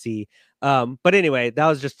to see. But anyway, that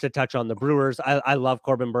was just to touch on the Brewers. I love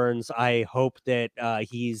Corbin Burns. I hope that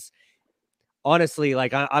he's honestly,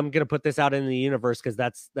 like, I'm gonna put this out in the universe because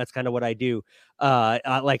that's kind of what I do.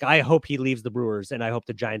 Like, I hope he leaves the Brewers, and I hope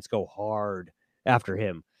the Giants go hard after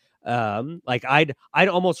him. Like I'd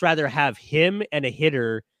almost rather have him and a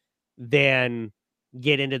hitter than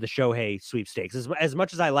get into the Shohei sweepstakes. As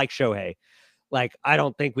much as I like Shohei, like, I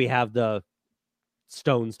don't think we have the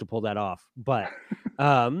stones to pull that off. But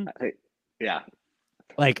yeah,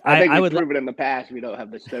 like I think we've proven in the past we don't have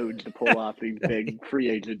the stones to pull off these big free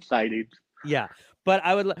agent signings. Yeah,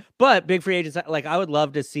 but big free agents, like, I would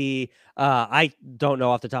love to see. I don't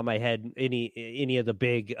know off the top of my head any of the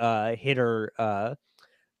big hitter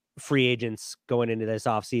free agents going into this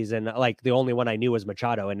offseason. Like, the only one I knew was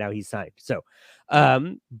Machado, and now he's signed. So,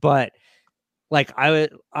 but like,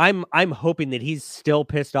 I'm hoping that he's still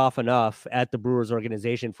pissed off enough at the Brewers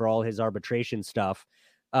organization for all his arbitration stuff,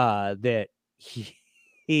 that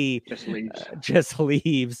he just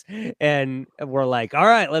leaves, and we're like, all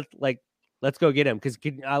right, let's go get him, because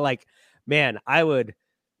man, I would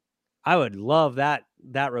love that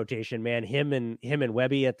rotation, man. Him and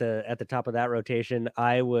Webby at the top of that rotation,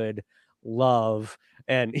 I would love.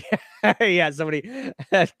 And yeah, somebody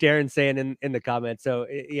Darren saying in the comments, so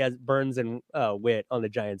he has Burns and Witt on the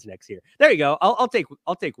Giants next year. There you go. I'll take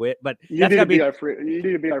Witt, but you need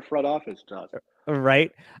to be our front office, Josh.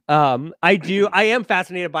 Right. I am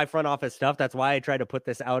fascinated by front office stuff. That's why I try to put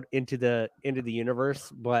this out into the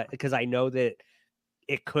universe, but because I know that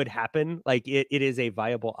it could happen. Like it is a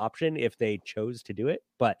viable option if they chose to do it.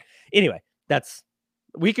 But anyway,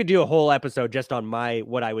 we could do a whole episode just on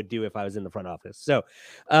what I would do if I was in the front office. So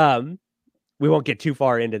we won't get too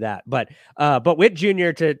far into that. But Witt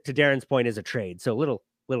Jr. to Darren's point is a trade. So a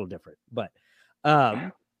little different. But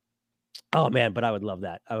oh man, but I would love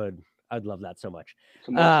that. I'd love that so much.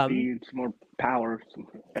 Some more speed, some more power, some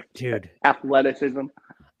athleticism.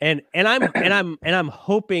 And I'm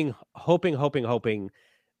hoping,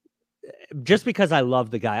 just because I love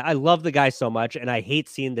the guy. I love the guy so much, and I hate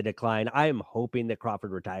seeing the decline. I am hoping that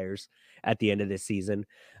Crawford retires at the end of this season.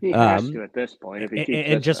 He has to at this point, if he keeps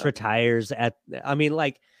and just retires at. I mean,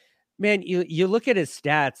 like, man, you look at his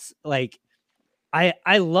stats, like.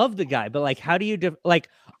 I love the guy, but like, how do you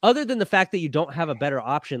other than the fact that you don't have a better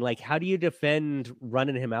option, like, how do you defend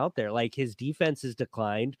running him out there? Like, his defense has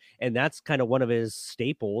declined, and that's kind of one of his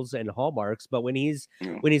staples and hallmarks. But when he's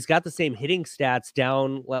got the same hitting stats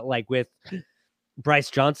down, like with Bryce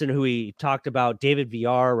Johnson, who we talked about, David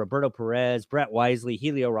Villar, Roberto Perez, Brett Wisely,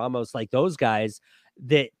 Helio Ramos, like those guys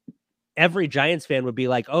that every Giants fan would be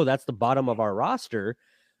like, oh, that's the bottom of our roster.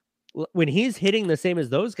 When he's hitting the same as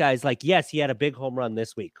those guys, like, yes, he had a big home run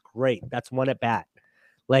this week. Great. That's one at bat.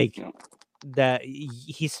 Like that,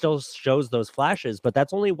 he still shows those flashes, but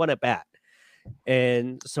that's only one at bat.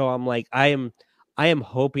 And so I'm like, I am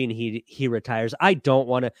hoping he retires. I don't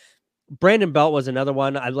want to. Brandon Belt was another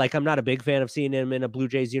one. I'm not a big fan of seeing him in a Blue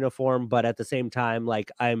Jays uniform, but at the same time,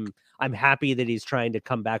 like I'm happy that he's trying to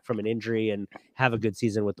come back from an injury and have a good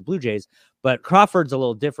season with the Blue Jays. But Crawford's a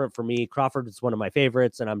little different for me. Crawford is one of my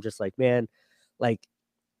favorites, and I'm just like, man, like,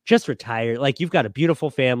 just retire. Like, you've got a beautiful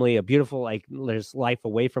family, a beautiful, like, there's life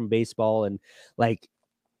away from baseball, and like,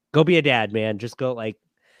 go be a dad, man. Just go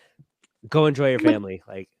enjoy your family.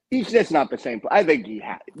 Like, he's just not the same. I think he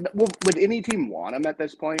had. Would any team want him at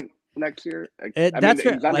this point next year? He's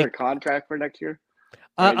under contract for next year.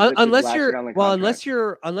 Unless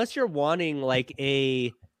you're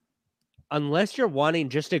wanting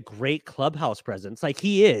just a great clubhouse presence, like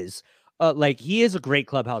he is, he is a great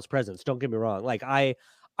clubhouse presence. Don't get me wrong. Like I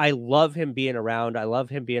love him being around. I love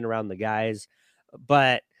him being around the guys,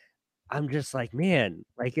 but I'm just like, man,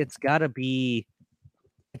 like it's gotta be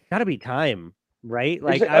time, right?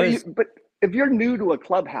 Like but if you're new to a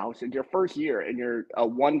clubhouse in your first year and you're a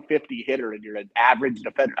 150 hitter and you're an average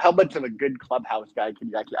defender, how much of a good clubhouse guy can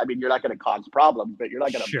you actually? I mean, you're not going to cause problems, but you're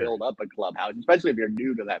not going to build up a clubhouse, especially if you're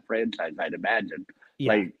new to that franchise, I'd imagine.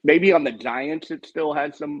 Yeah. Like maybe on the Giants, it still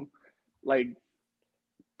has some like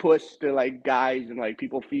push to like guys and like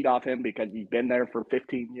people feed off him because he's been there for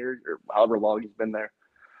 15 years or however long he's been there.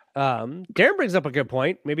 Darren brings up a good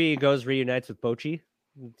point. Maybe he reunites with Bochy.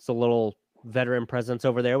 It's a little veteran presence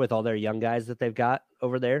over there with all their young guys that they've got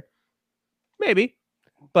over there. Maybe.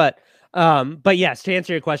 But yes, to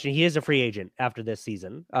answer your question, he is a free agent after this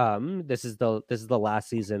season. This is the last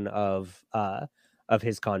season of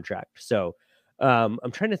his contract. So I'm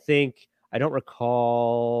trying to think. I don't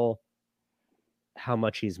recall how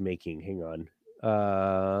much he's making. Hang on.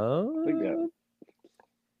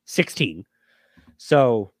 16.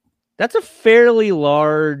 So that's a fairly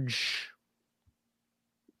large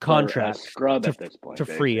contract scrub at this point to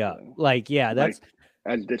free up. Like, yeah, that's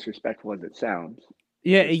as disrespectful as it sounds.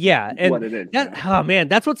 Yeah, and what it is. Oh man,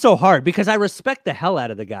 that's what's so hard, because I respect the hell out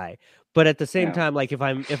of the guy, but at the same time, like if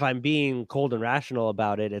I'm being cold and rational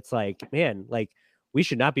about it, it's like, man, like we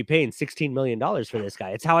should not be paying $16 million for this guy.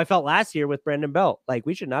 It's how I felt last year with Brandon Belt. Like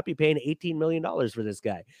we should not be paying $18 million for this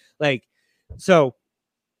guy. Like, so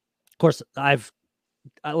of course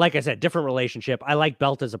like I said, different relationship. I like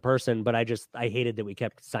Belt as a person, but I hated that we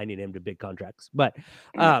kept signing him to big contracts. But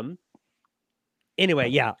anyway,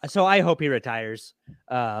 yeah. So I hope he retires,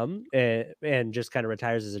 and just kind of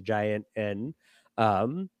retires as a Giant, and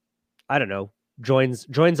I don't know,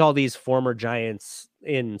 joins all these former Giants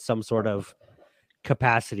in some sort of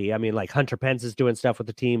capacity. I mean, like Hunter Pence is doing stuff with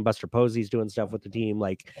the team, Buster Posey's doing stuff with the team,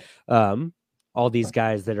 like all these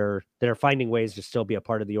guys that are finding ways to still be a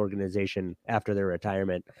part of the organization after their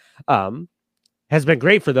retirement, has been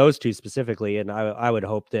great for those two specifically. And I would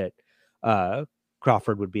hope that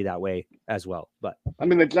Crawford would be that way as well. But I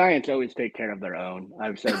mean, the Giants always take care of their own.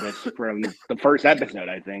 I've said this from the first episode.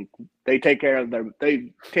 I think they take care of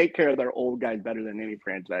their old guys better than any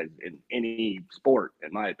franchise in any sport,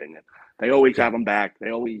 in my opinion. They always have them back.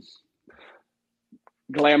 They always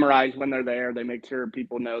glamorize when they're there. They make sure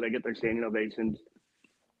people know they get their standing ovations.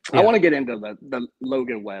 I want to get into the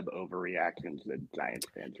Logan Webb overreactions that Giants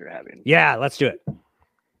fans are having. Yeah, let's do it.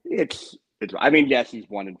 It's. I mean, yes, he's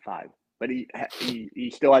 1-5, but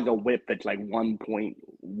he still has a whip that's like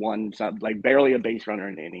 1.1 something, like barely a base runner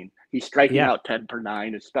in an inning. He's striking out 10 per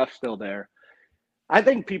 9. His stuff's still there. I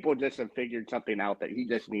think people just have figured something out that he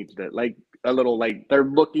just needs to, like, a little, like, they're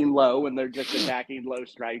looking low and they're just attacking low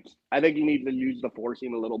strikes. I think he needs to use the four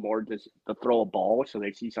seam a little more just to throw a ball so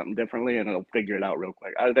they see something differently, and it'll figure it out real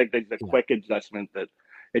quick. I think there's a quick adjustment that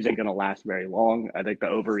isn't going to last very long. I think the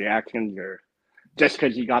overreactions are just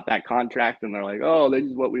because he got that contract and they're like, oh, this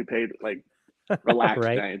is what we paid. Like, relax,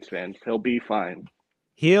 right? Giants fans. He'll be fine.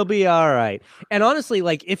 He'll be all right. And honestly,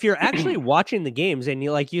 like, if you're actually watching the games and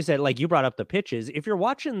you, like you said, like you brought up the pitches, if you're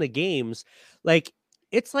watching the games, like,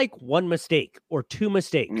 it's like one mistake or two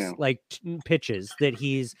mistakes, like pitches that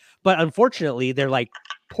but unfortunately they're like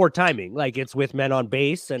poor timing. Like, it's with men on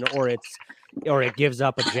base or it gives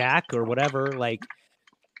up a jack or whatever. Like,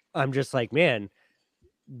 I'm just like, man,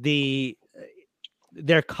 they're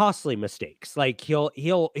costly mistakes. Like, he'll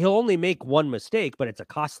only make one mistake, but it's a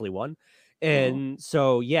costly one. And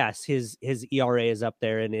so, yes, his ERA is up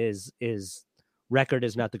there and his record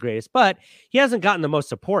is not the greatest, but he hasn't gotten the most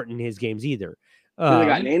support in his games either. He hasn't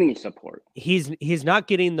gotten any support. He's not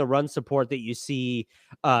getting the run support that you see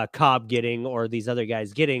Cobb getting or these other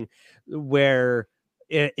guys getting, where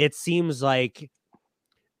it seems like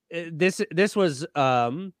this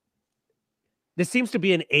seems to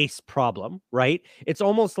be an ace problem, right? It's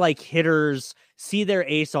almost like hitters see their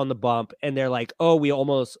ace on the bump and they're like, oh, we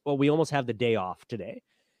almost have the day off today.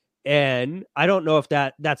 And I don't know if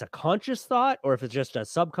that's a conscious thought or if it's just a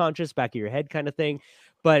subconscious back of your head kind of thing,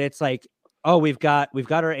 but it's like, oh, we've got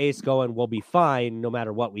our ace going. We'll be fine no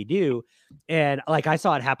matter what we do. And like, I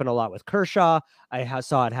saw it happen a lot with Kershaw.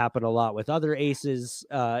 Saw it happen a lot with other aces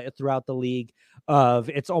throughout the league.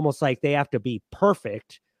 It's almost like they have to be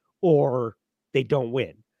perfect or they don't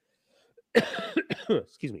win.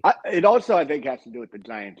 Excuse me. It also, I think, has to do with the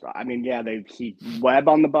Giants. I mean, yeah, they see Webb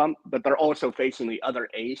on the bump, but they're also facing the other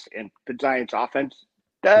ace, and the Giants' offense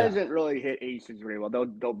doesn't really hit aces very well.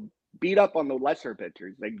 They'll beat up on the lesser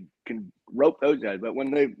pitchers. They can rope those guys, but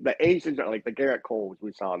when the aces are like the Garrett Coles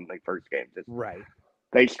we saw in the first game,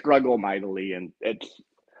 they struggle mightily, and it's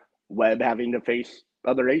Webb having to face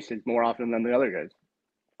other aces more often than the other guys.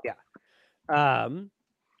 Yeah.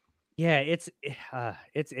 Yeah, it's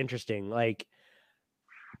interesting. Like,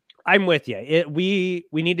 I'm with you. We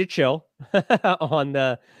need to chill on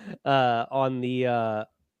the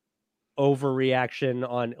overreaction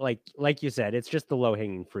on like you said, it's just the low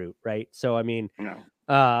hanging fruit, right? So I mean,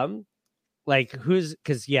 like who's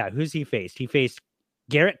he faced? He faced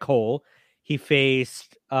Garrett Cole. He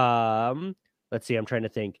faced let's see, I'm trying to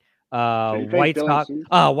think. White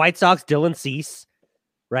Sox Dylan Cease,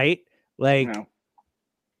 right? Like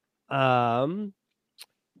trying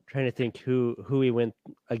to think who he went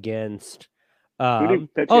against.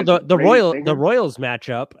 The Royals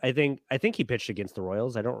matchup. I think he pitched against the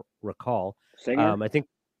Royals. I don't recall. I think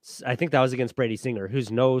that was against Brady Singer,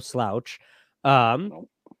 who's no slouch.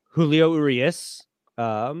 Julio Urias.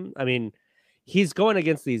 I mean, he's going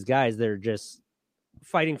against these guys that are just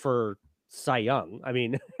fighting for Cy Young. I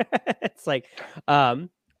mean, it's like I'm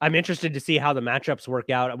interested to see how the matchups work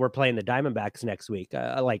out. We're playing the Diamondbacks next week.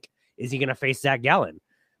 Like, is he going to face Zach Gallen?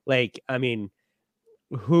 Like, I mean,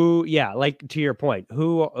 like to your point,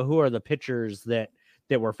 who are the pitchers that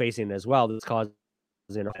we're facing as well that's causing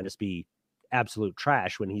him to just be absolute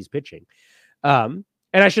trash when he's pitching? And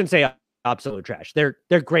I shouldn't say absolute trash. They're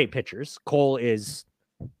great pitchers. Cole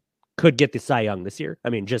could get the Cy Young this year. I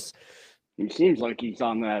mean, just he seems like he's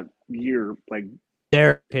on that year, like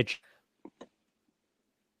their pitch.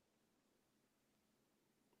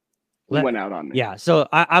 Went out on me. Yeah, so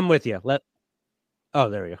I'm with you. Oh,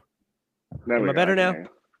 there we go. Am I better now?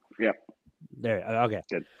 Yep. There. Okay.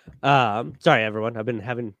 Good. Sorry, everyone. I've been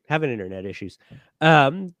having internet issues.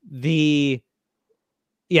 So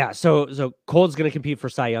Cole's going to compete for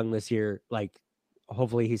Cy Young this year. Like,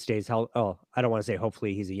 hopefully he stays healthy. Oh, I don't want to say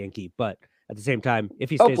hopefully he's a Yankee, but at the same time, if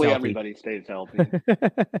he stays healthy, everybody stays healthy.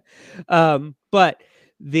 But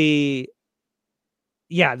the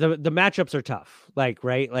matchups are tough. Like,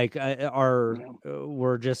 right? Like, we're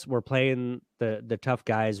playing the tough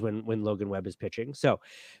guys when Logan Webb is pitching. So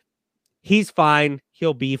he's fine.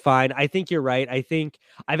 He'll be fine. I think you're right. I think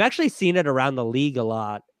I've actually seen it around the league a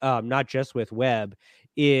lot, not just with Webb,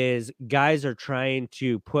 is guys are trying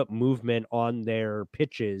to put movement on their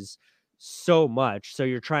pitches so much. So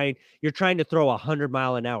you're trying to throw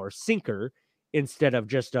 100-mile-an-hour sinker instead of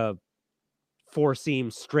just a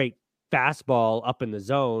four-seam straight fastball up in the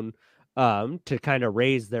zone, to kind of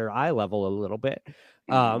raise their eye level a little bit.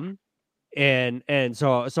 And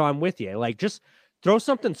so I'm with you. Like, just throw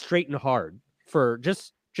something straight and hard for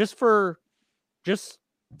just to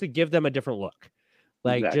give them a different look.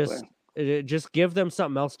 Like, just give them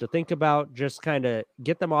something else to think about. Just kind of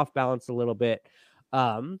get them off balance a little bit.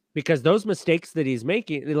 Because those mistakes that he's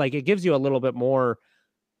making, like, it gives you a little bit more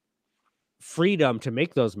freedom to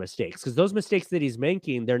make those mistakes, because those mistakes that he's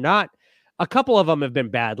making, they're not, a couple of them have been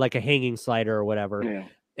bad, like a hanging slider or whatever.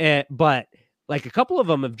 But like a couple of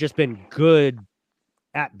them have just been good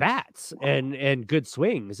at bats and good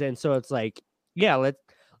swings. And so it's like, yeah, let's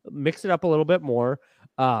mix it up a little bit more.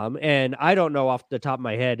 And I don't know off the top of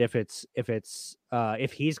my head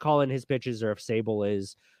if he's calling his pitches or if Sable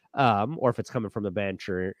is, or if it's coming from the bench,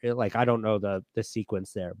 or like, I don't know the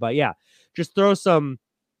sequence there, but yeah, just throw some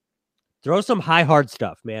high hard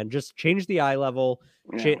stuff, man. Just change the eye level.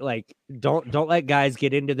 Like, don't let guys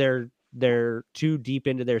get into their too deep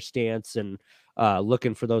into their stance and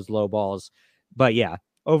looking for those low balls. But yeah,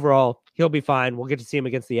 overall, he'll be fine. We'll get to see him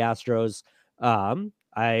against the Astros. I'm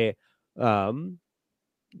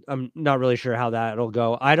not really sure how that'll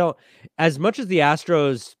go. I don't, as much as the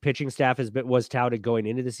Astros pitching staff was touted going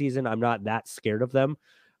into the season, I'm not that scared of them.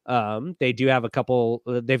 They do have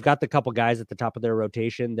they've got the couple guys at the top of their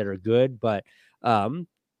rotation that are good, but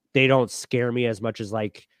they don't scare me as much as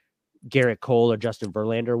like Garrett Cole or Justin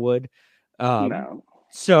Verlander would. No.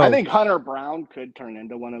 So I think Hunter Brown could turn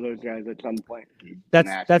into one of those guys at some point. That's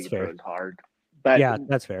fair. Hard, but yeah,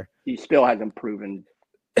 that's fair. He still hasn't proven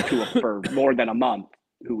for more than a month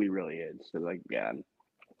who he really is. So like,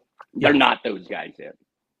 they're not those guys yet.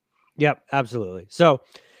 Yep, absolutely. So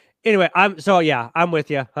anyway, I'm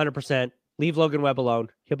with you 100%. Leave Logan Webb alone.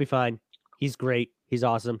 He'll be fine. He's great. He's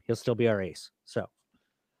awesome. He'll still be our ace. So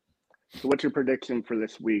what's your prediction for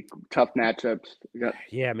this week? Tough matchups.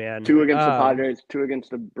 Yeah, man. 2 against the Padres, 2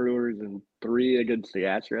 against the Brewers, and 3 against the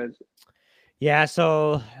Astros. Yeah,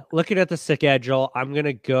 so looking at the schedule, I'm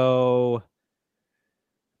gonna go.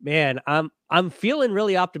 Man, I'm feeling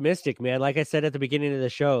really optimistic, man. Like I said at the beginning of the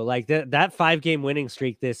show, like that 5-game winning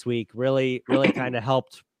streak this week really kind of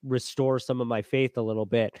helped restore some of my faith a little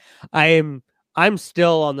bit. I'm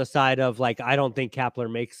still on the side of like, I don't think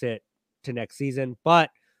Kapler makes it to next season, but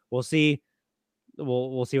we'll see.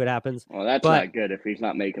 We'll see what happens. Well, that's not good if he's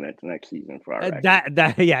not making it to next season for our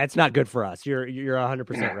that yeah, it's not good for us. You're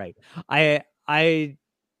 100% right.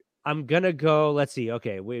 I'm gonna go. Let's see.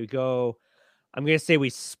 Okay, I'm gonna say we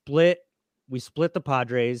split the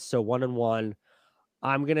Padres, so 1-1.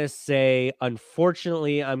 I'm gonna say,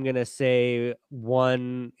 unfortunately,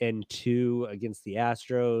 1-2 against the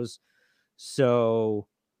Astros. So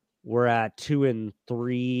we're at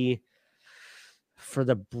 2-3 for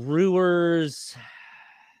the Brewers.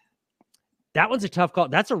 That one's a tough call.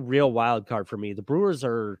 That's a real wild card for me. The Brewers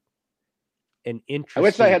are an interesting. I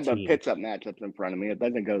wish I had team. the pitch-up matchups in front of me. It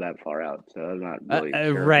doesn't go that far out, so I'm not really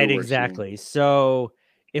sure right. Exactly. So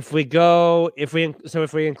if we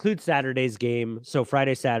include Saturday's game, so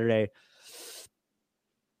Friday, Saturday,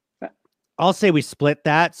 I'll say we split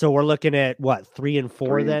that. So we're looking at what, 3 and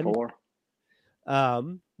 4 then? 4.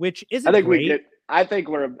 Which isn't. I think great. I think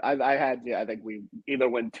we either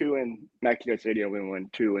win 2 in Mexico City or we win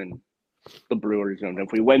 2 in the Brewers. And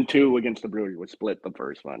if we win 2 against the Brewers, we split the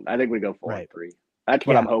first one. I think we go 4-3. That's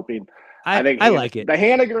what I'm hoping. I think I like it. The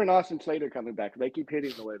Haniger and Austin Slater coming back. They keep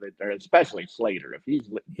hitting the way they're, especially Slater. If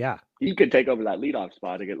he could take over that leadoff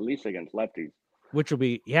spot at least against lefties. Which will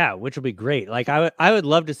be great. Like I would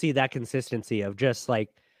love to see that consistency of just like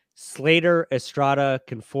Slater, Estrada,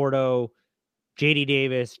 Conforto, JD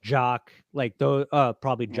Davis, Jock, like those,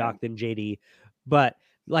 probably Jock then JD, but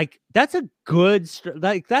like that's a good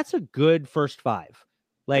first 5.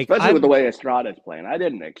 Like, especially with the way Estrada's playing, I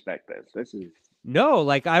didn't expect this. This is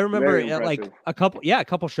like I remember like a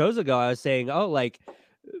couple shows ago, I was saying, like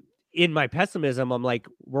in my pessimism, I'm like,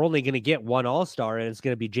 we're only going to get one All-Star, and it's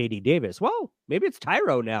going to be JD Davis. Well, maybe it's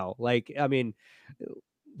Tyro now. Like, I mean.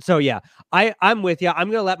 So yeah, I'm with you. I'm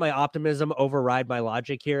gonna let my optimism override my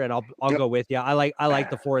logic here, and I'll go with you. I like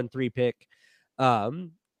the 4-3 pick.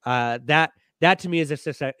 That to me is a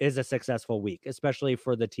successful week, especially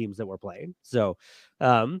for the teams that we're playing. So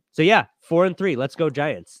yeah, 4-3. Let's go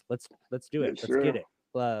Giants. Let's do it. Let's get it.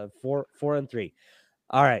 4-3.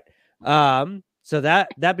 All right. So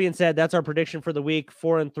that being said, that's our prediction for the week: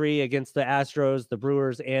 4-3 against the Astros, the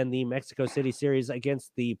Brewers, and the Mexico City series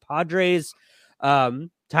against the Padres.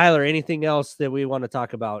 Tyler, anything else that we want to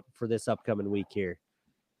talk about for this upcoming week here?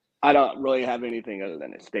 I don't really have anything other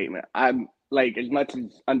than a statement. I'm like, as much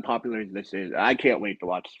as unpopular as this is, I can't wait to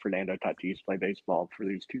watch Fernando Tatis play baseball for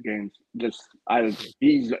these 2 games.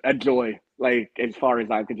 He's a joy. Like, as far as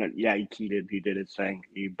I'm concerned, yeah, he cheated. He did his thing.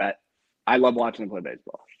 I love watching him play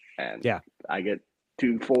baseball. And yeah, I get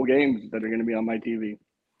 2 full games that are going to be on my TV.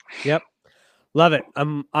 Yep. Love it.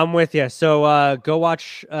 I'm with you. So go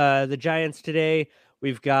watch the Giants today.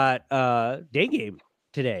 We've got day game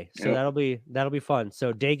today. So that'll be fun.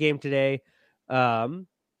 So day game today.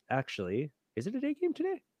 Actually, is it a day game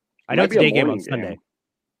today? I know it's a day game on Sunday.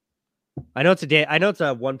 I know it's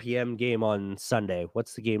a 1 p.m. game on Sunday.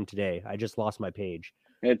 What's the game today? I just lost my page.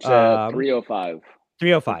 It's 3:05.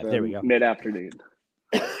 3:05. There we go. Mid-afternoon.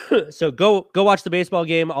 So go watch the baseball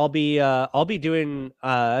game. I'll be doing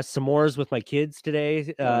s'mores with my kids today,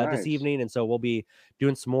 this evening, and so we'll be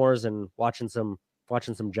doing s'mores and watching some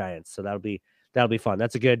Giants. So that'll be fun.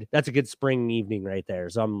 That's a good spring evening right there.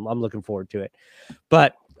 So I'm looking forward to it.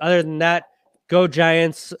 But other than that, go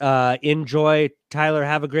Giants. Enjoy. Tyler,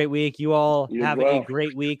 have a great week. You all have a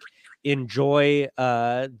great week. Enjoy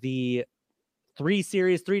the 3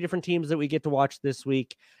 different teams that we get to watch this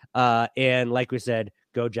week. And like we said,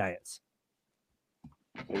 go Giants.